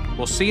listening.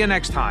 We'll see you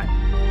next time.